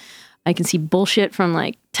 and I can see bullshit from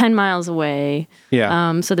like 10 miles away.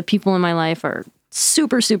 Yeah. So the people in my life are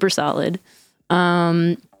super, super solid.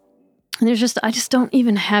 And I just don't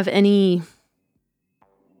even have any,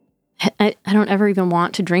 I don't ever even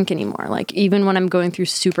want to drink anymore. Like, even when I'm going through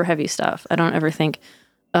super heavy stuff, I don't ever think,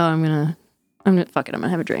 oh, I'm gonna fuck it, I'm gonna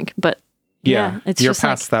have a drink. But yeah, it's you're just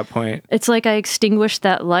past that point. It's like I extinguished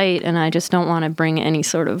that light, and I just don't want to bring any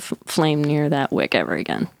sort of flame near that wick ever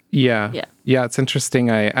again. Yeah. It's interesting.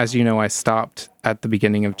 As you know, I stopped at the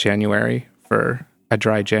beginning of January for a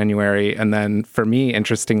dry January. And then for me,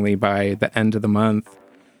 interestingly, by the end of the month,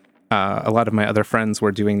 a lot of my other friends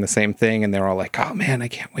were doing the same thing. And they were all like, oh man, I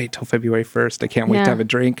can't wait till February 1st. I can't wait to have a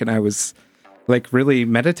drink. And I was like really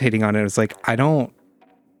meditating on it. I was like, I don't,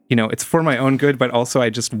 it's for my own good, but also I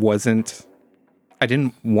just I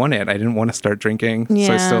didn't want it. I didn't want to start drinking.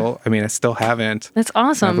 Yeah. So I still haven't. That's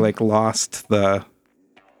awesome. I've like lost the...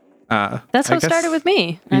 That's how it started with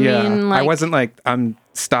me. I mean, like, I wasn't like, I'm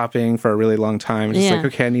stopping for a really long time. It's just like,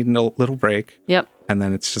 okay, I need a little break. Yep. And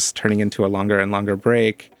then it's just turning into a longer and longer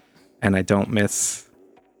break. And I don't miss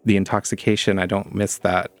the intoxication. I don't miss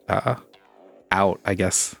that out, I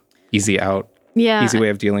guess. Easy out. Yeah. Easy way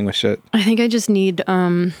of dealing with shit. I think I just need,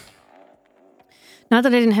 not that I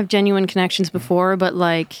didn't have genuine connections before, but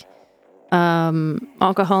like,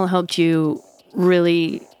 alcohol helped you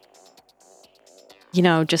really...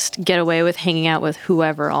 just get away with hanging out with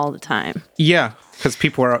whoever all the time. Yeah, because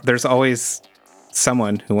there's always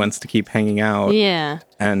someone who wants to keep hanging out. Yeah.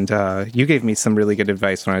 And you gave me some really good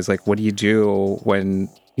advice when I was like, what do you do when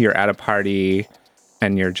you're at a party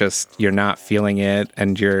and you're not feeling it?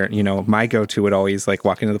 And my go-to would always like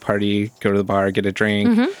walk into the party, go to the bar, get a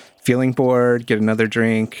drink, feeling bored, get another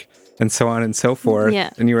drink, and so on and so forth. Yeah.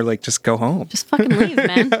 And you were like, just go home. Just fucking leave,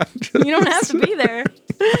 man. You don't have to be there.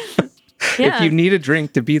 Yeah. If you need a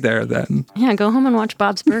drink to be there, then. Yeah, go home and watch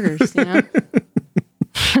Bob's Burgers, you know?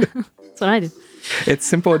 That's what I do. It's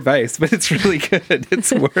simple advice, but it's really good.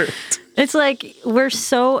 It's worked. It's like we're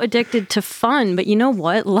so addicted to fun, but you know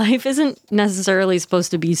what? Life isn't necessarily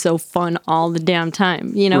supposed to be so fun all the damn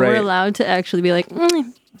time. You know, Right. we're allowed to actually be like,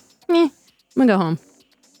 I'm gonna go home.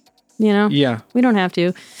 You know? Yeah. We don't have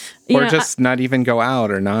to. Or just not even go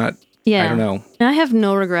out or not. Yeah. I don't know. And I have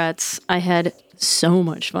no regrets. I had so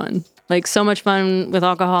much fun. Like so much fun with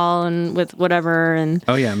alcohol and with whatever. And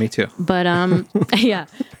Oh, yeah, me too. but yeah,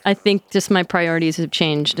 I think just my priorities have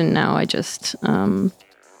changed, and now I just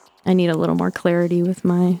I need a little more clarity with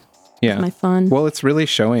my fun. Well, it's really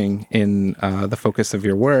showing in the focus of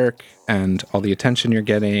your work and all the attention you're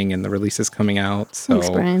getting and the releases coming out. So, Thanks,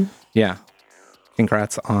 Bryan. yeah,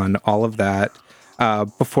 congrats on all of that.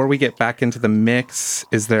 Before we get back into the mix,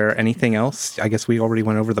 is there anything else? I guess we already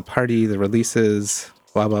went over the party, the releases,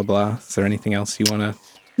 blah, blah, blah. Is there anything else you want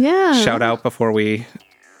to shout out before we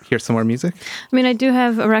hear some more music? I mean, I do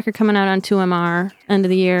have a record coming out on 2MR, end of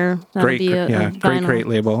the year. That'll be a vinyl. Great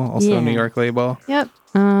label. Also a New York label. Yep.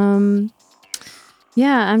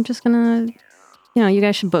 Yeah, I'm just gonna, you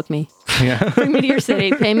guys should book me. Yeah. Bring me to your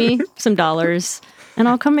city, pay me some dollars, and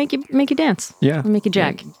I'll come make you dance. Yeah. I'll make you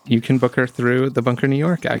jack. You can book her through The Bunker New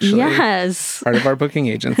York, actually. Yes. Part of our booking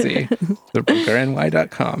agency,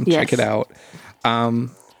 thebunkerny.com. Yes. Check it out.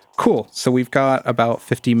 Cool. So we've got about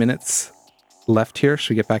 50 minutes left here.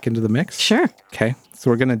 Should we get back into the mix? Sure. Okay. So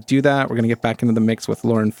we're going to do that. We're going to get back into the mix with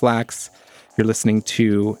Lauren Flax. You're listening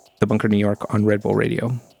to The Bunker New York on Red Bull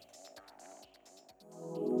Radio.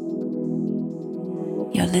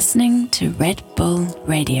 You're listening to Red Bull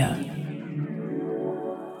Radio.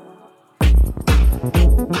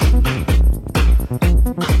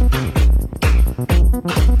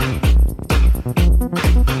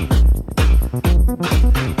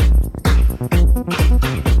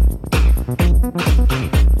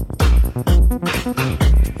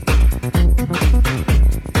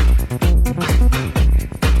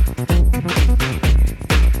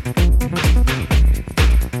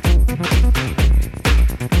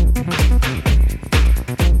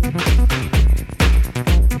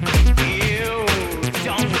 You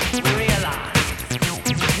don't realize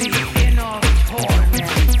the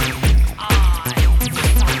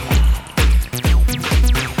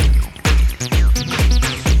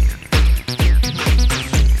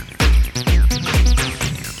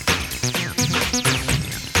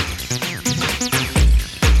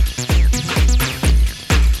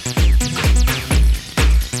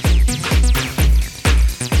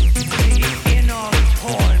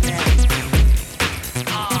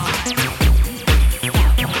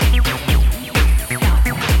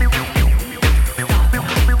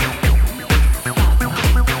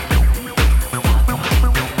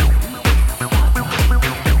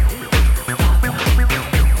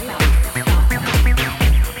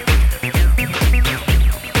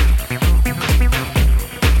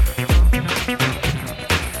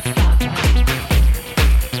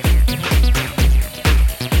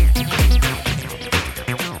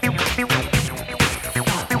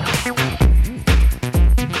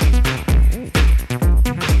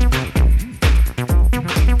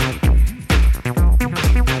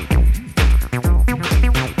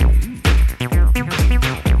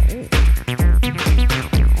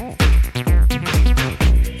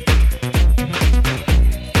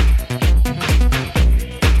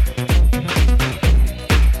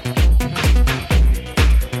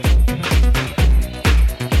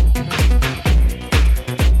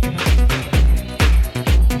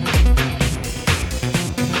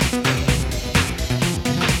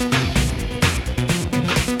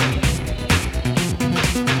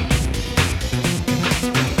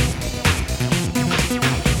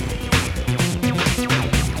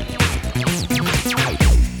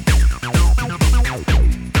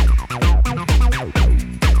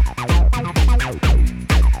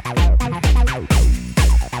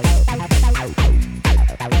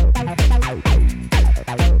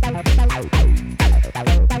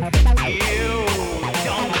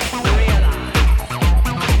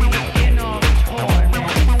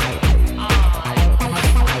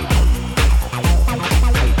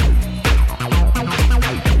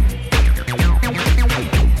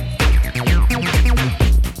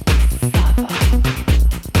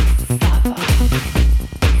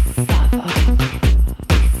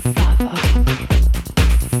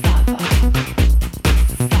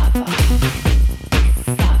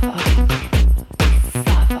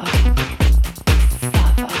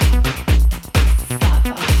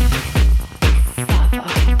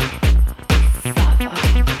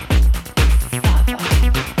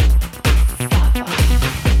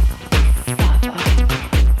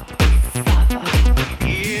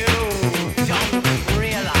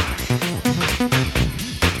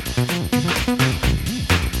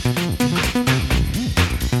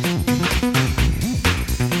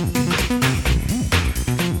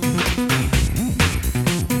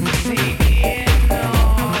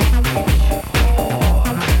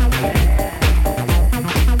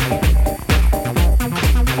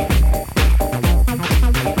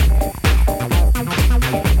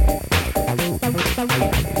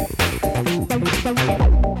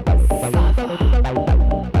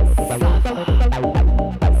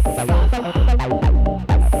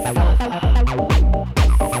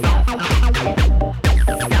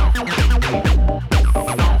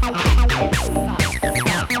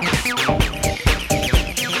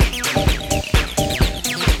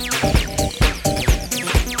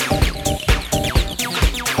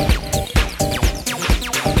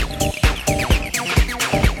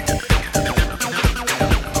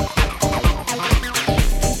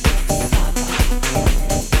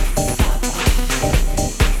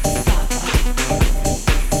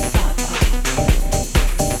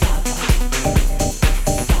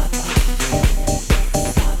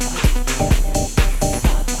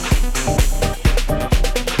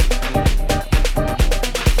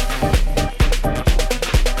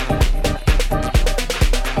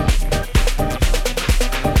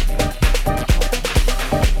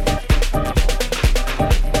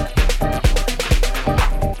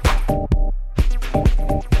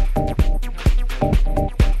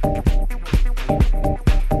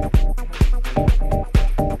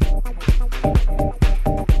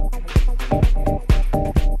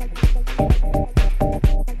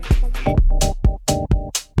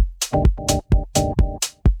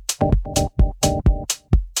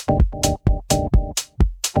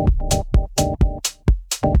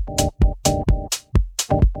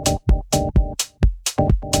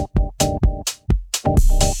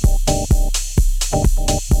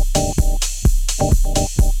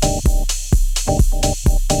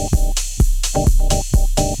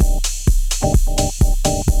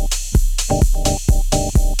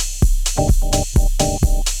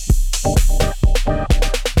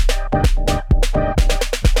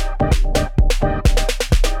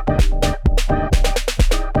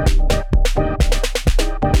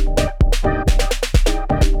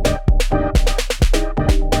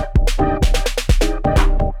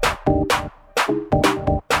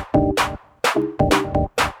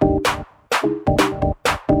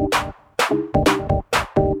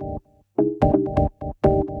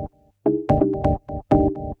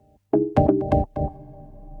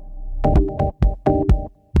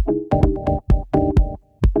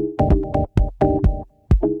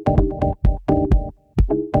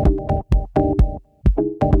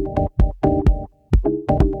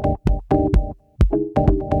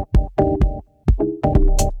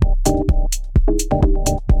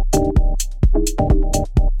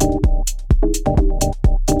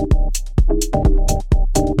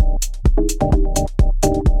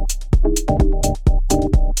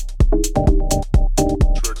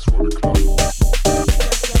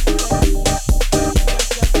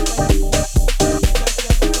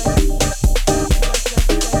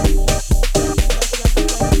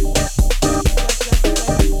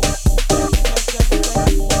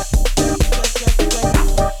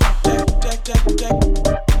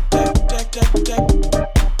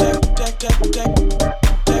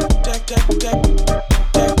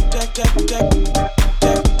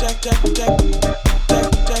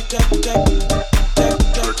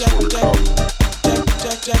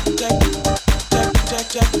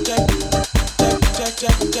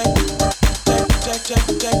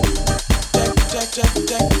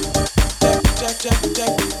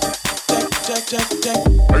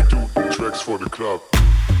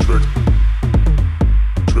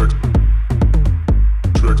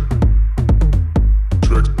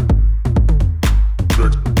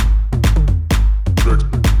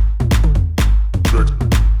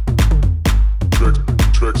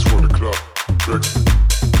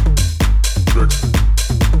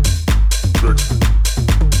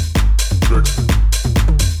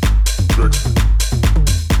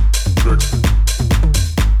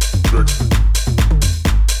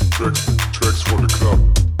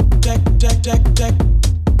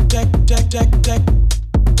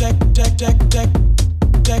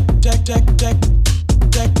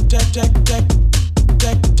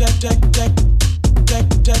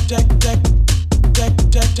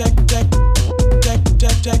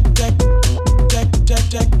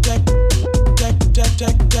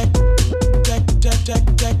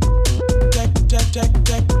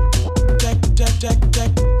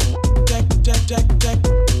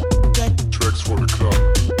Tracks for the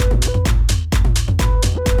club.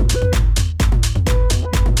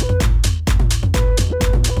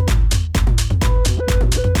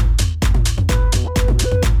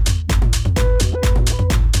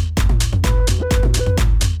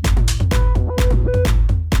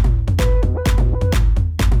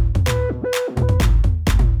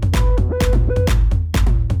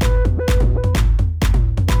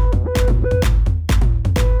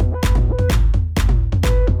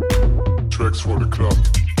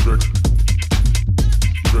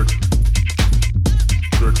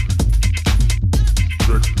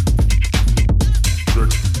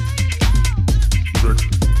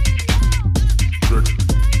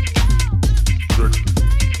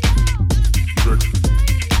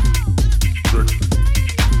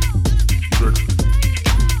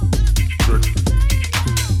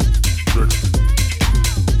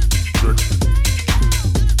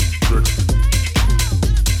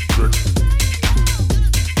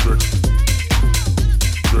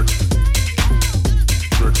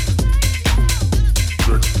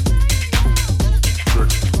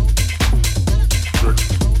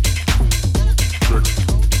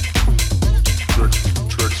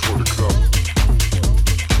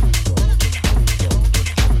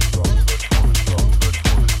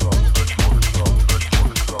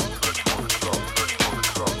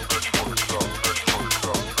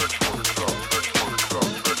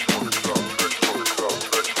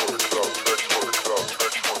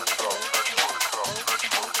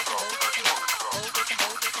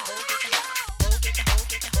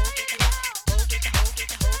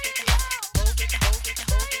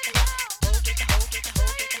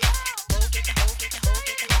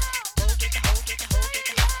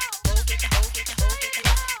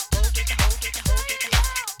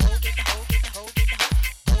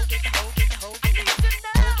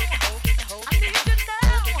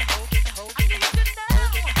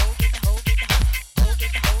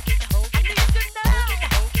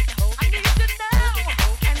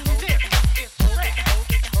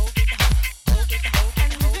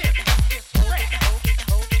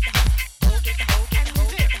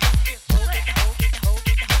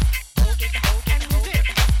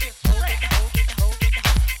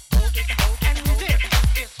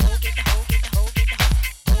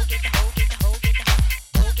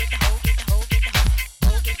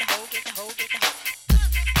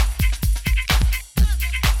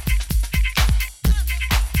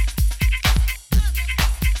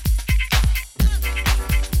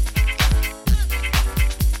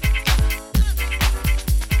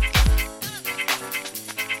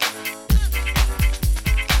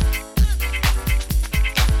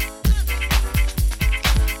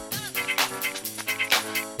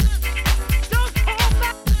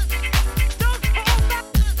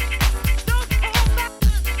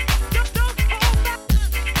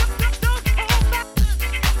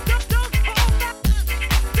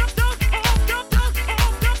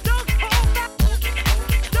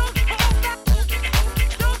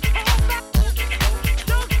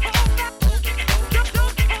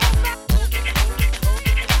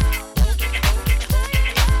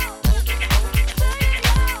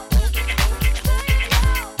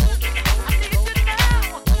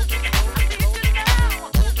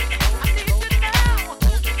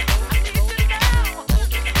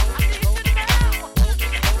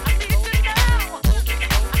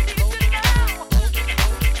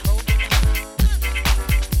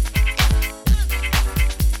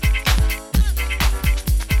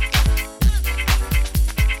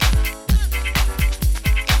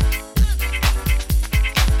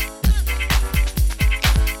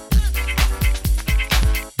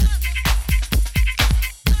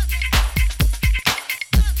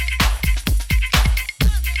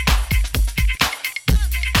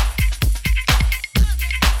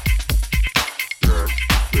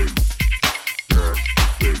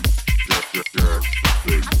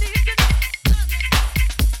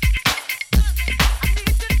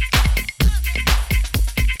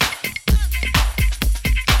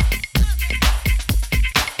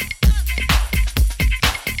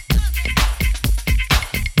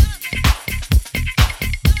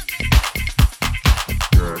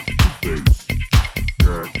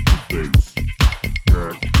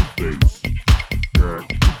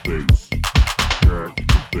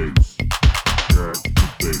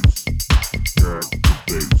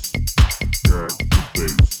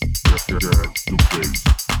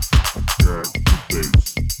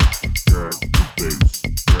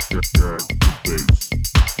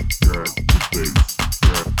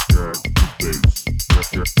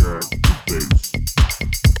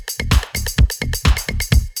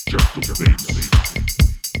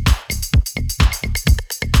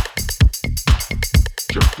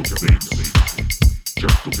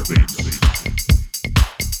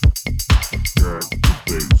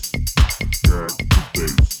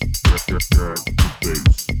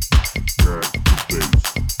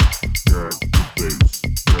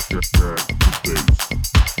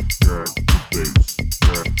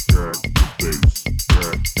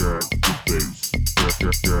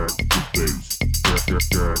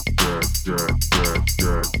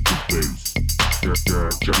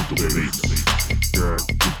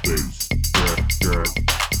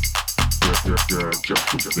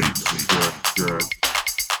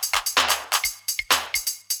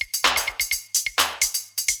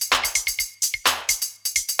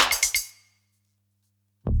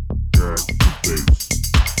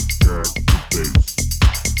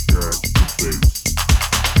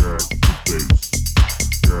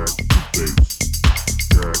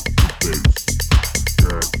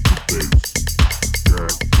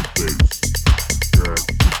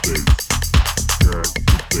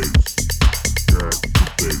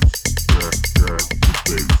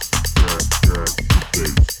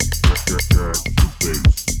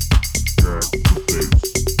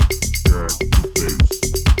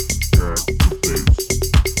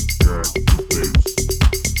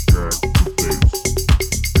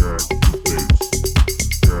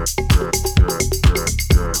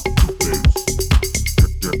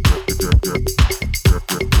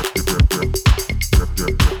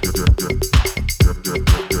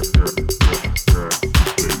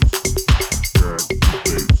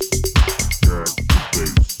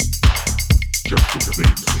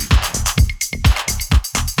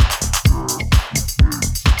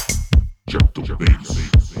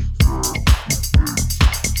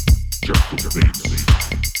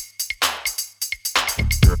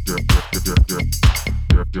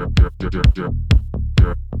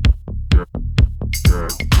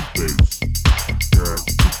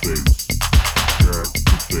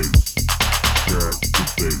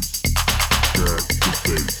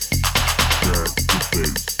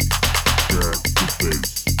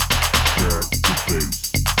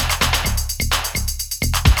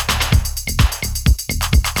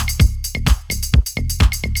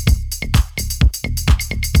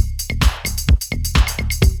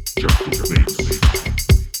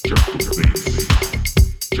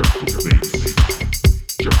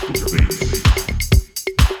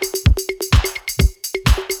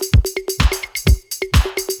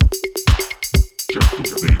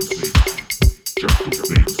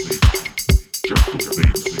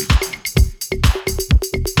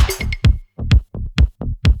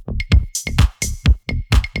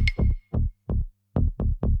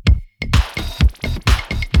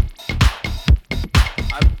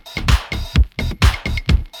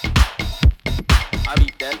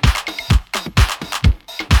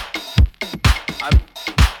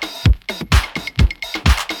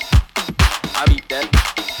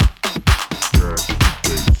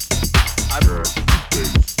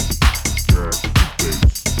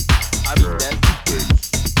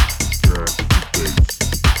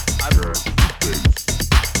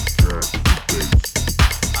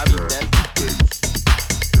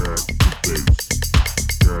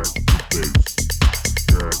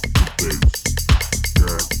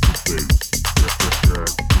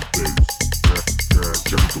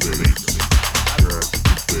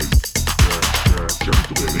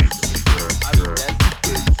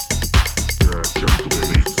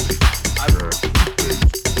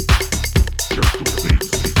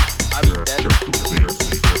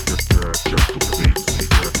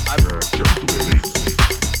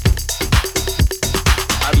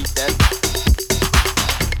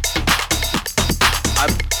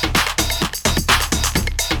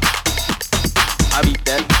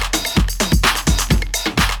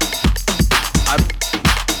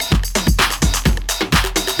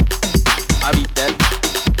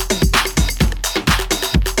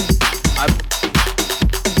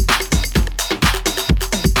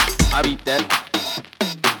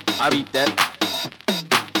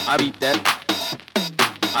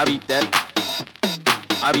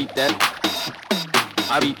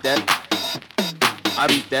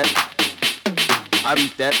 I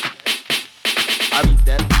beat that.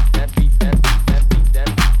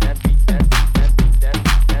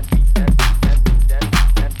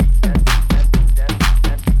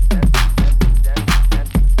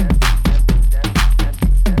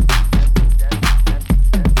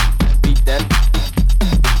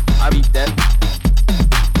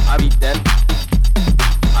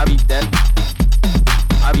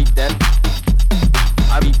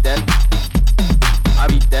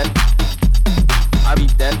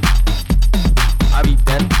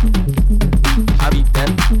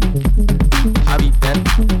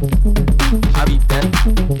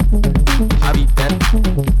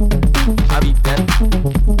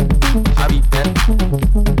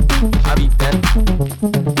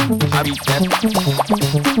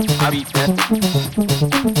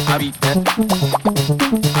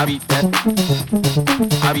 I beat that.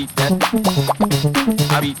 I beat that.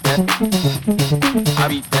 I beat that. I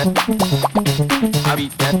beat that. I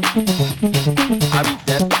beat that. I beat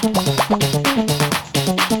that.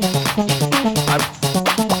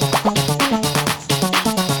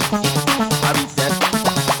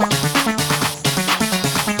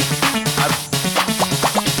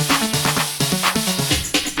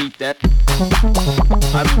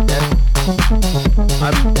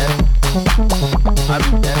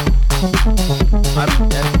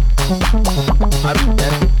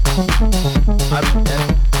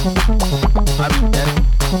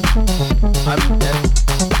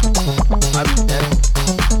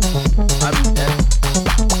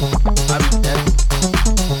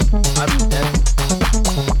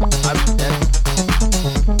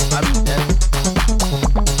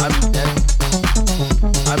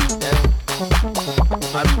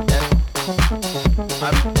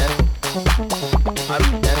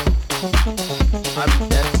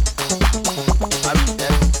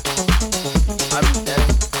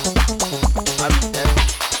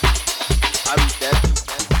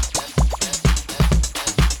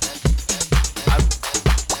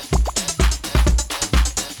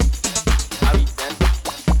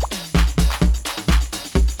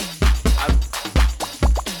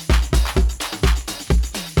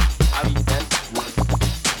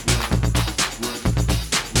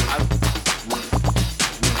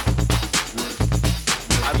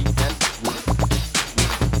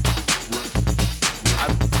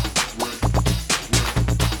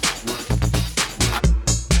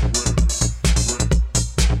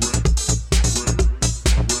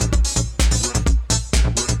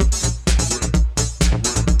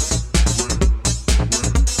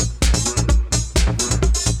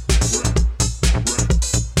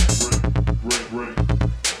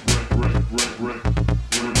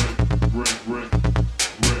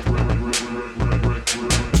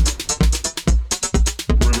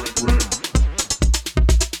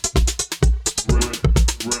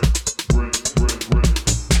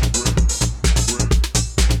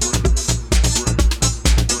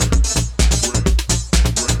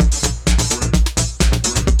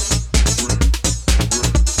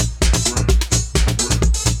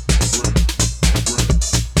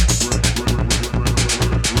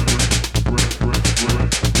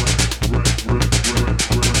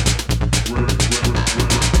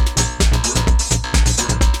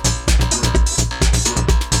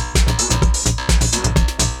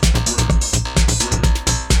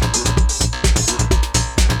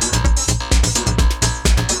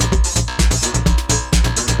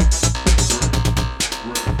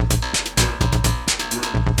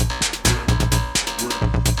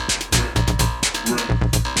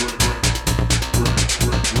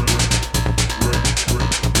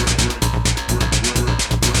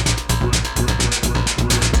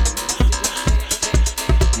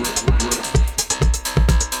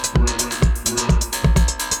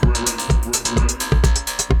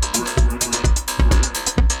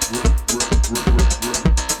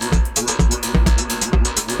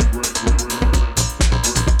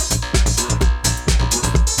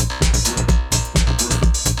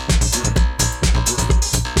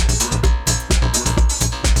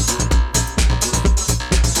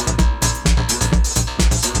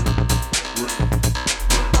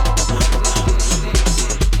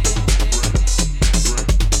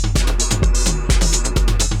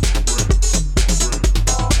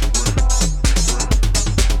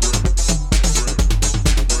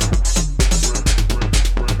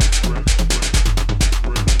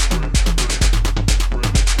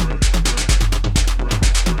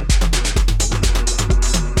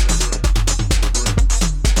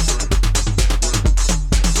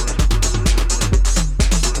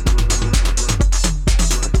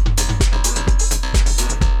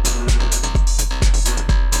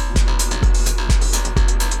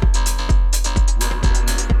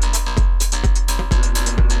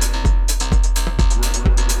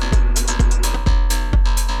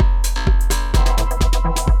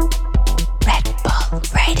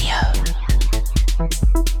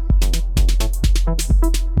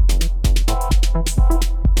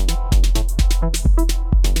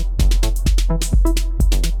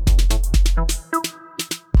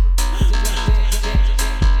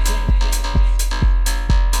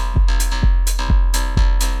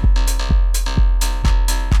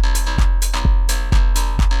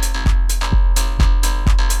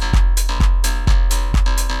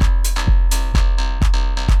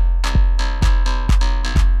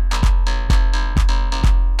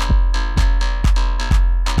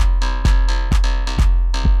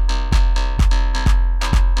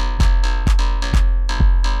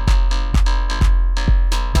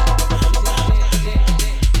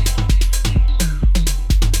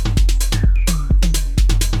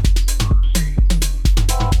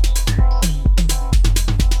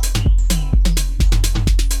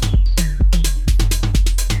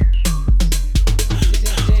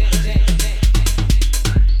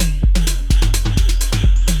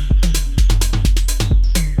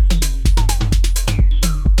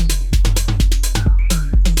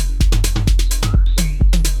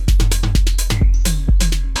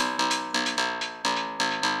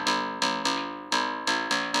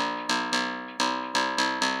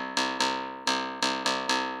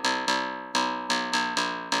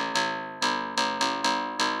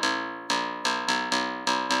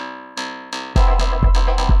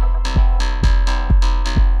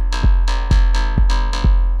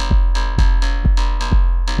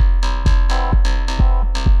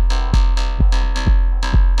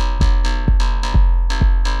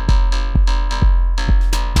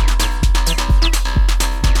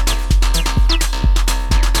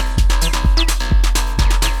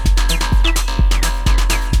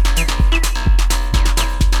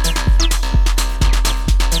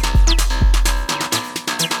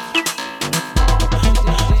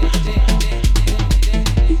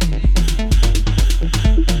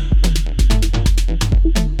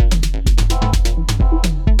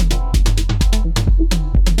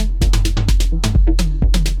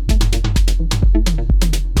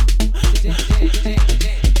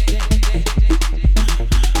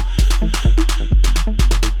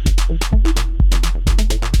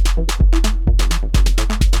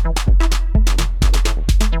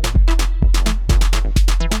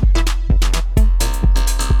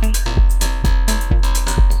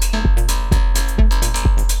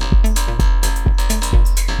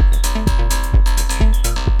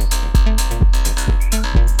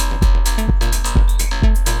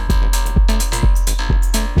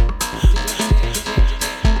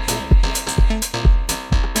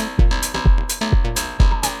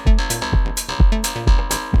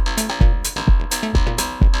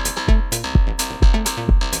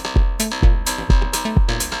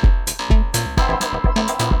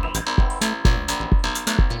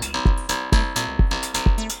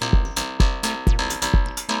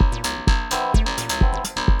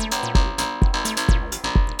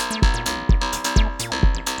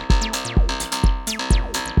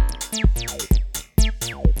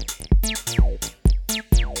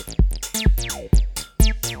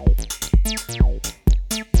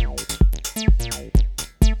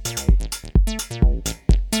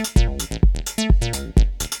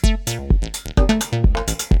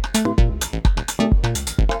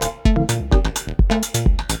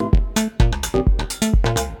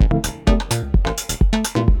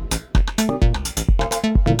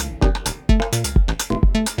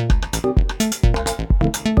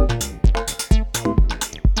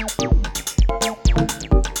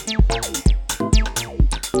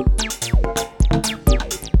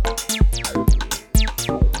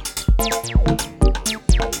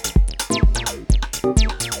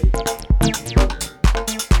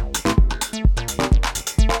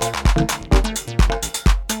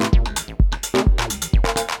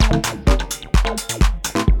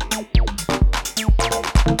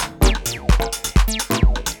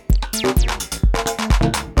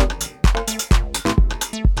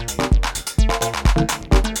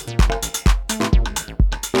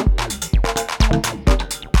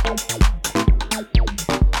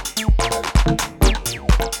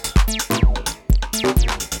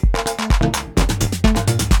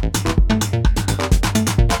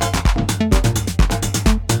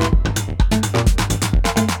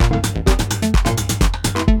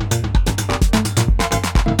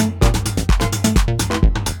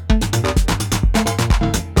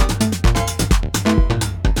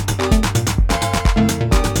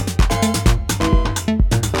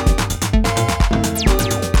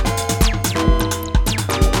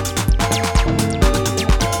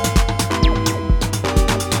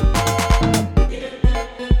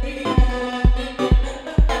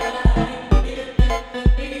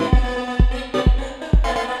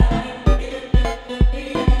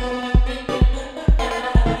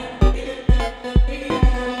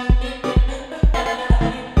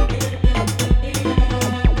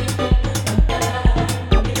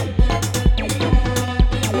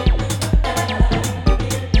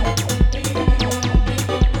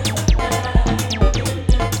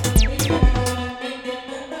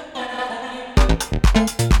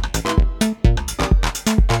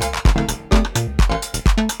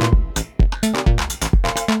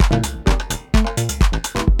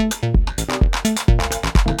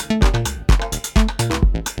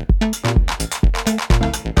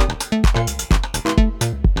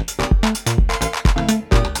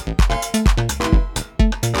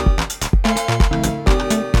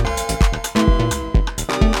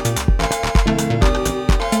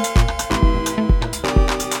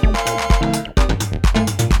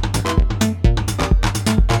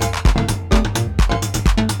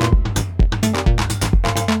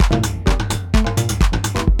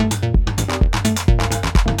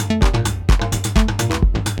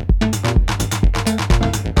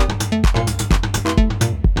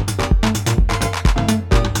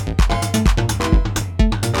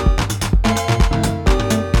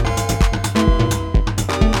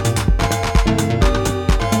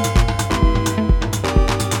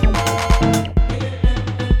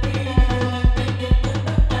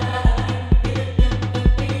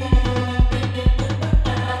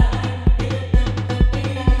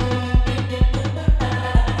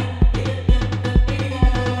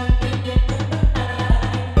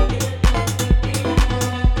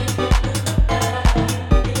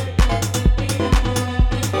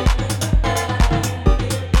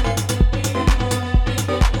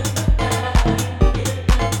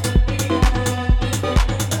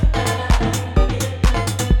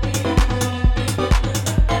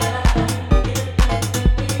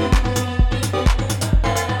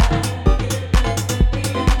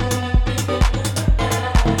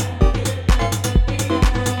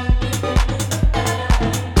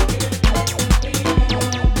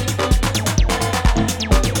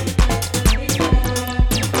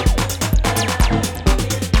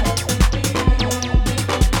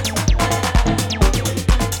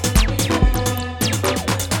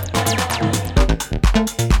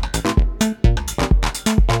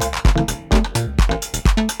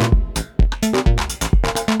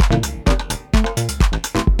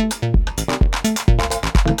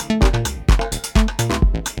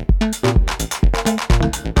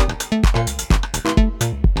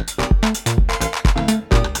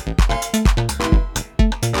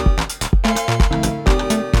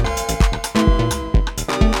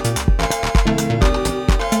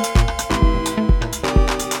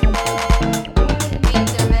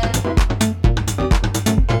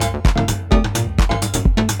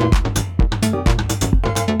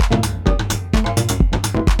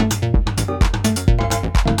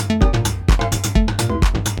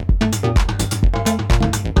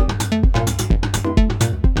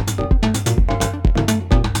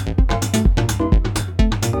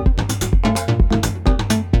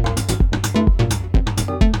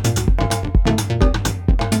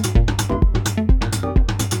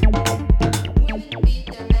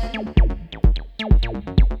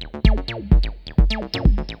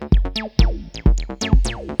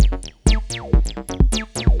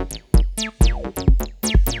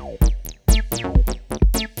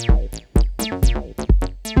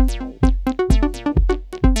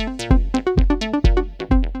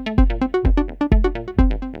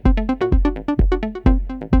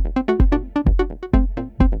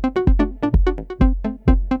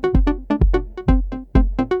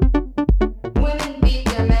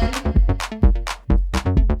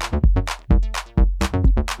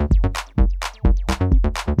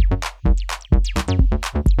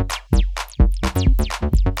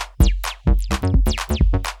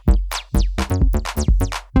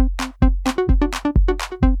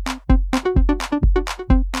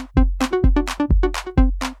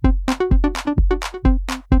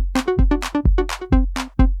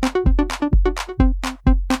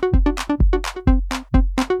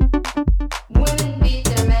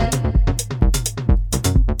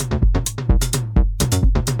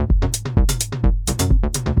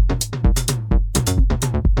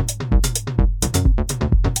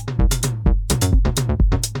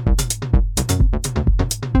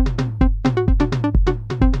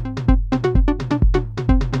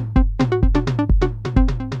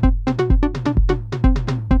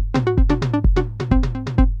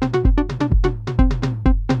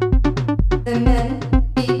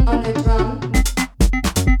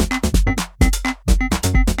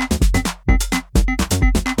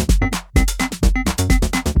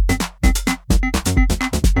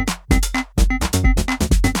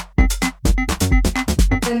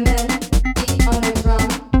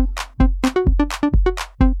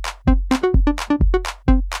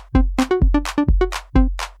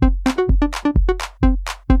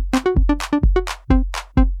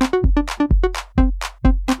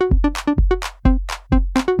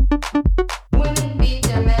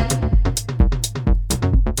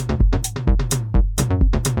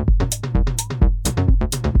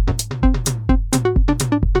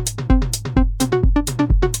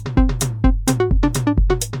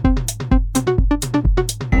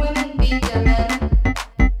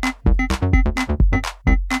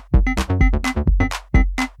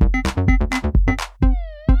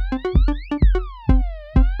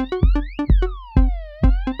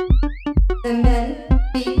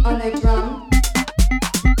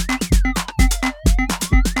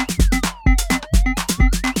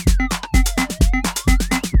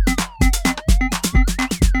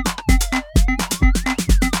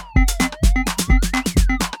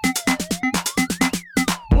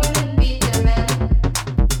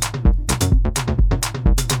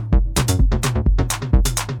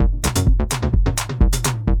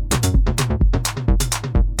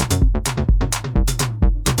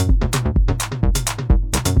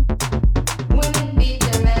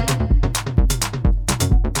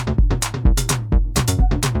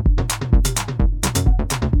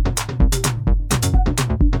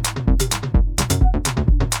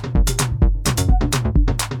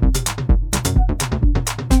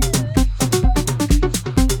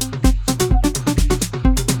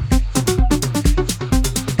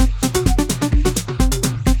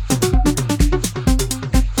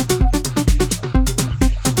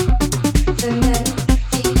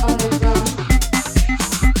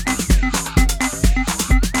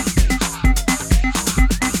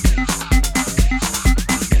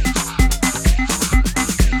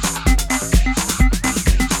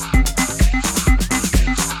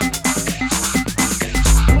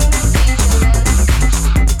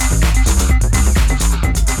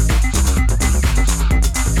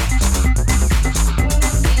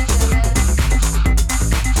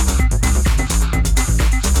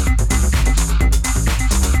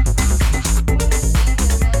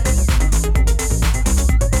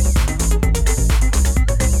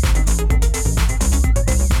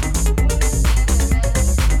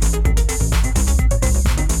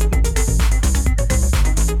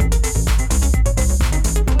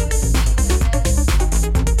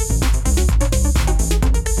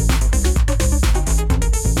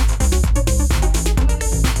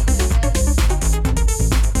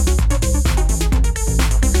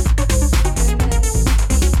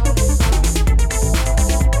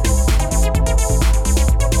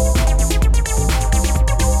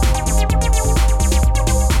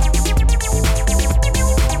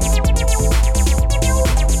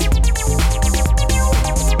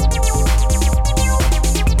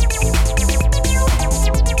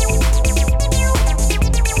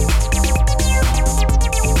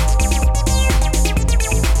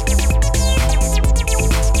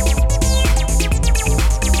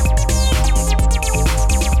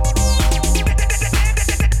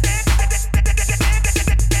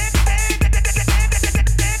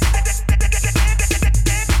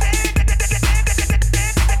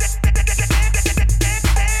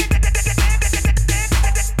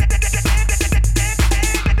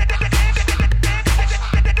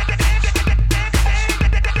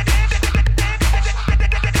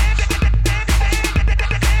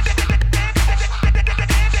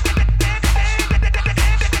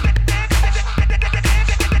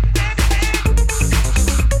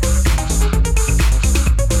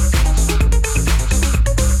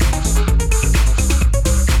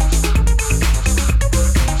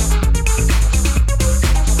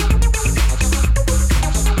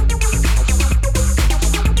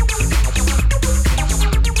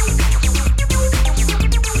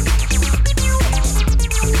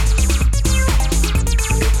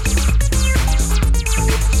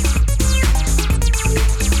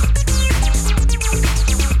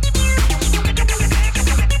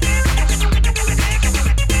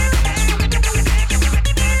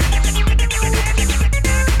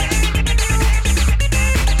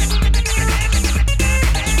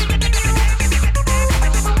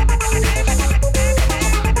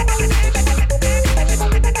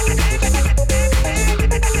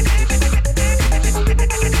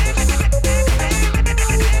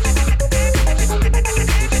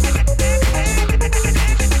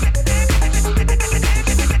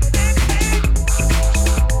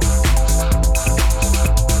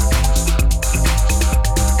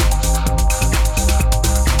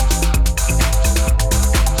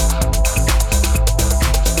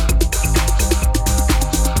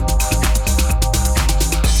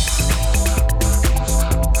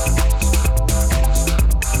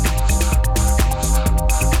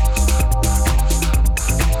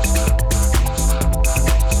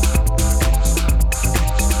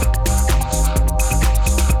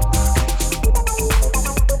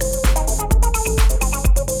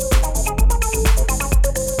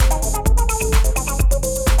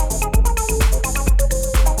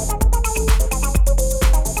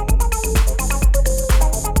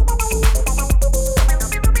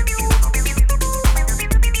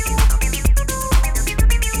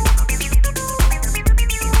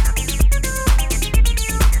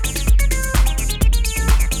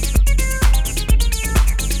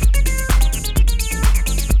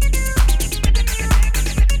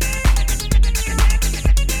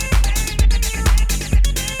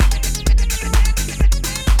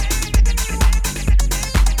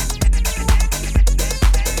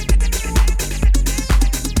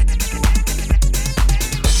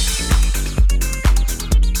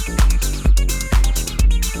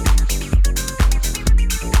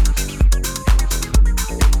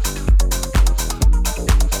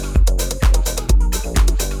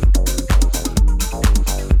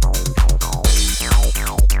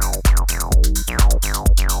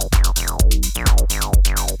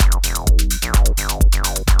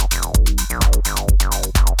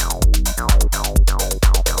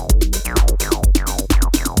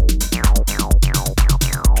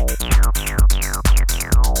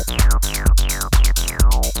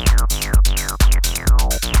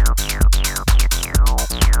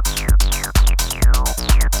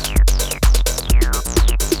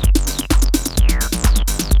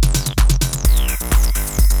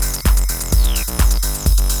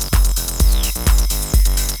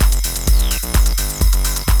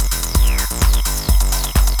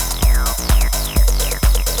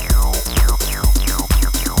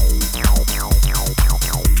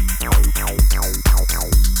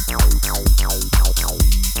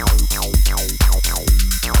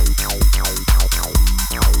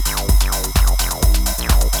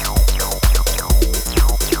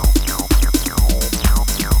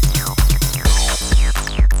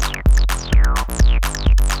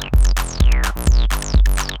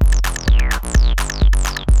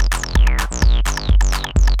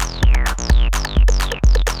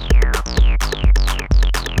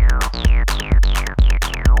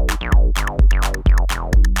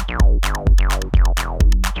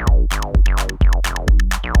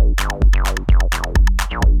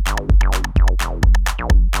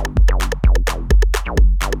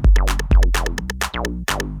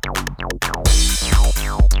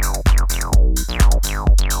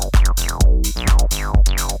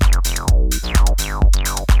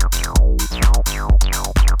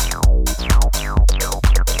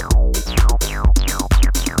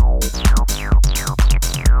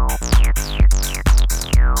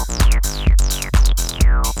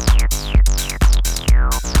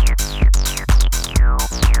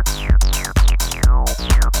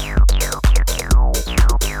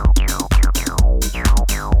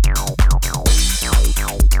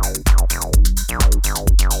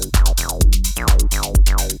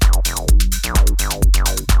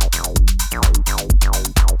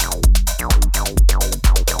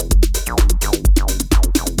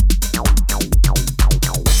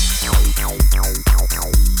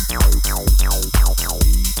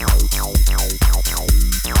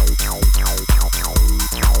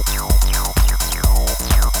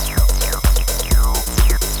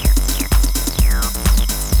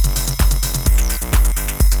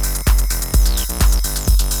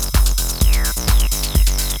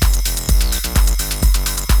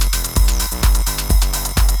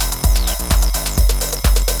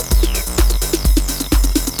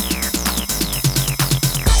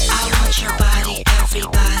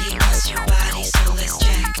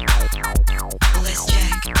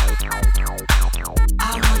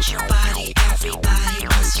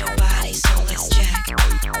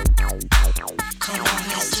 Come on,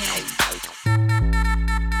 let's jack.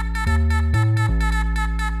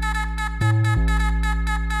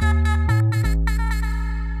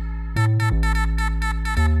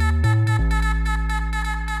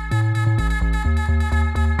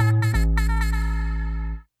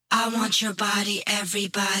 I want your body,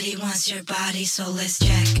 everybody wants your body, so let's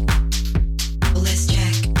jack. Let's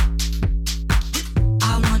jack.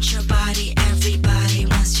 I want your body, everybody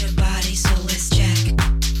wants your body, so let's jack.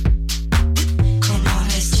 Come on,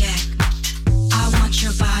 let's jack. I want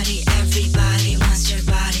your body, everybody wants your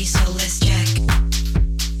body, so let's jack.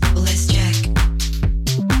 Let's jack.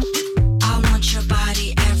 I want your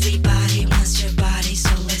body, everybody wants your body,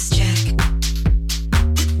 so let's jack.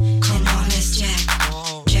 Come on, let's jack.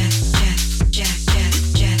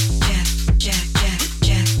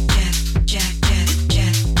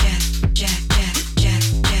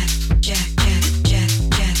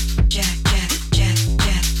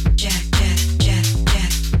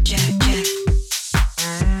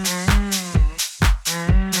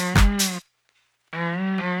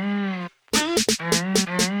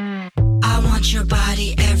 Your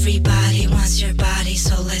body, everybody wants your body,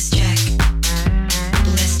 so let's jack.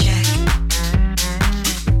 Let's jack.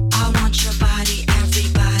 I want your body,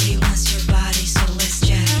 everybody wants your body, so let's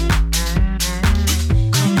jack.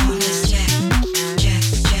 Come on, let's jack. Jack,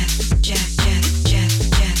 jack, jack, jack,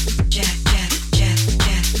 jack, jack, jack, jack,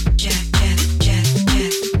 jack, jack, jack, jack,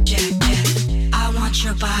 jack, jack. I want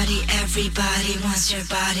your body, everybody wants your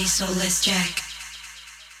body, so let's jack.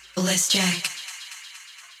 Let's jack.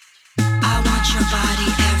 I want your body,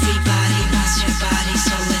 everybody wants your body,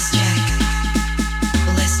 so let's jack.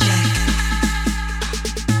 Let's jack.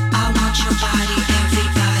 I want your body,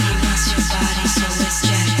 everybody wants your body, so let's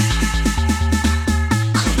jack.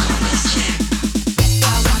 Come on, let's jack.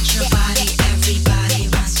 I want your body, everybody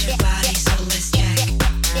wants your body, so let's jack.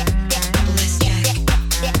 Let's jack.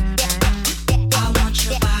 I want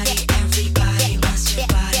your body, everybody wants your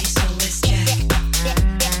body, so let's jack.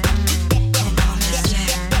 Come on, let's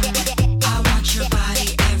jack. I want your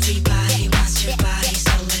body, everybody wants your body,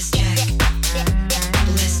 so let's jack.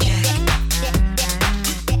 Let's jack.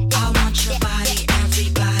 I want your body,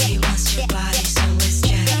 everybody wants your body, so let's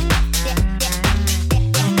jack.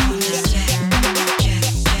 Come on, let's jack. Jack,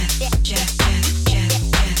 jack, jack, jack,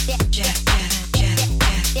 jack, jack,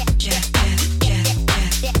 jack, jack,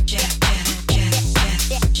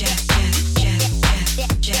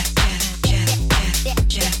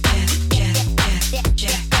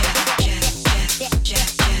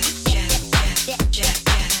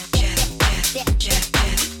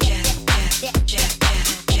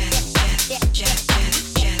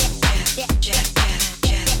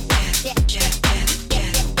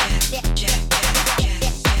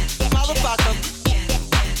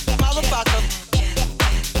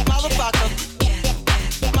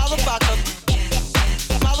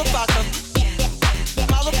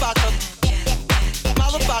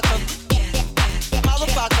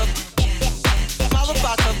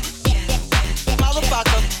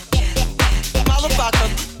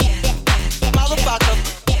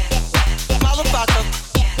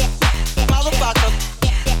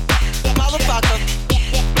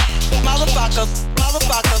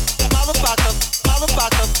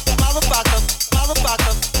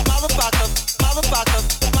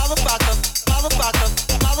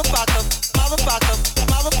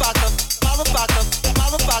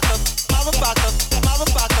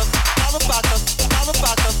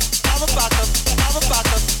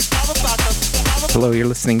 Hello, you're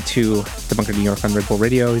listening to The Bunker New York on Red Bull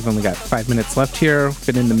Radio. We've only got 5 minutes left here.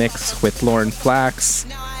 Been in the mix with Lauren Flax.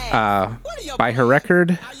 Buy her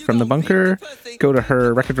record from The Bunker. Go to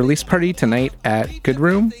her record release party tonight at Good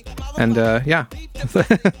Room. And yeah,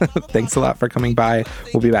 thanks a lot for coming by.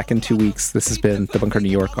 We'll be back in 2 weeks. This has been The Bunker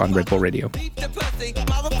New York on Red Bull Radio.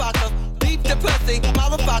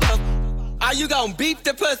 Are you gon' beep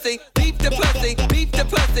the pussy, beep the pussy, beep the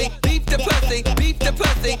pussy, beep the pussy, beep the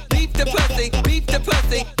pussy, beep the pussy, beep the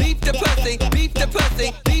pussy, beep the pussy, beep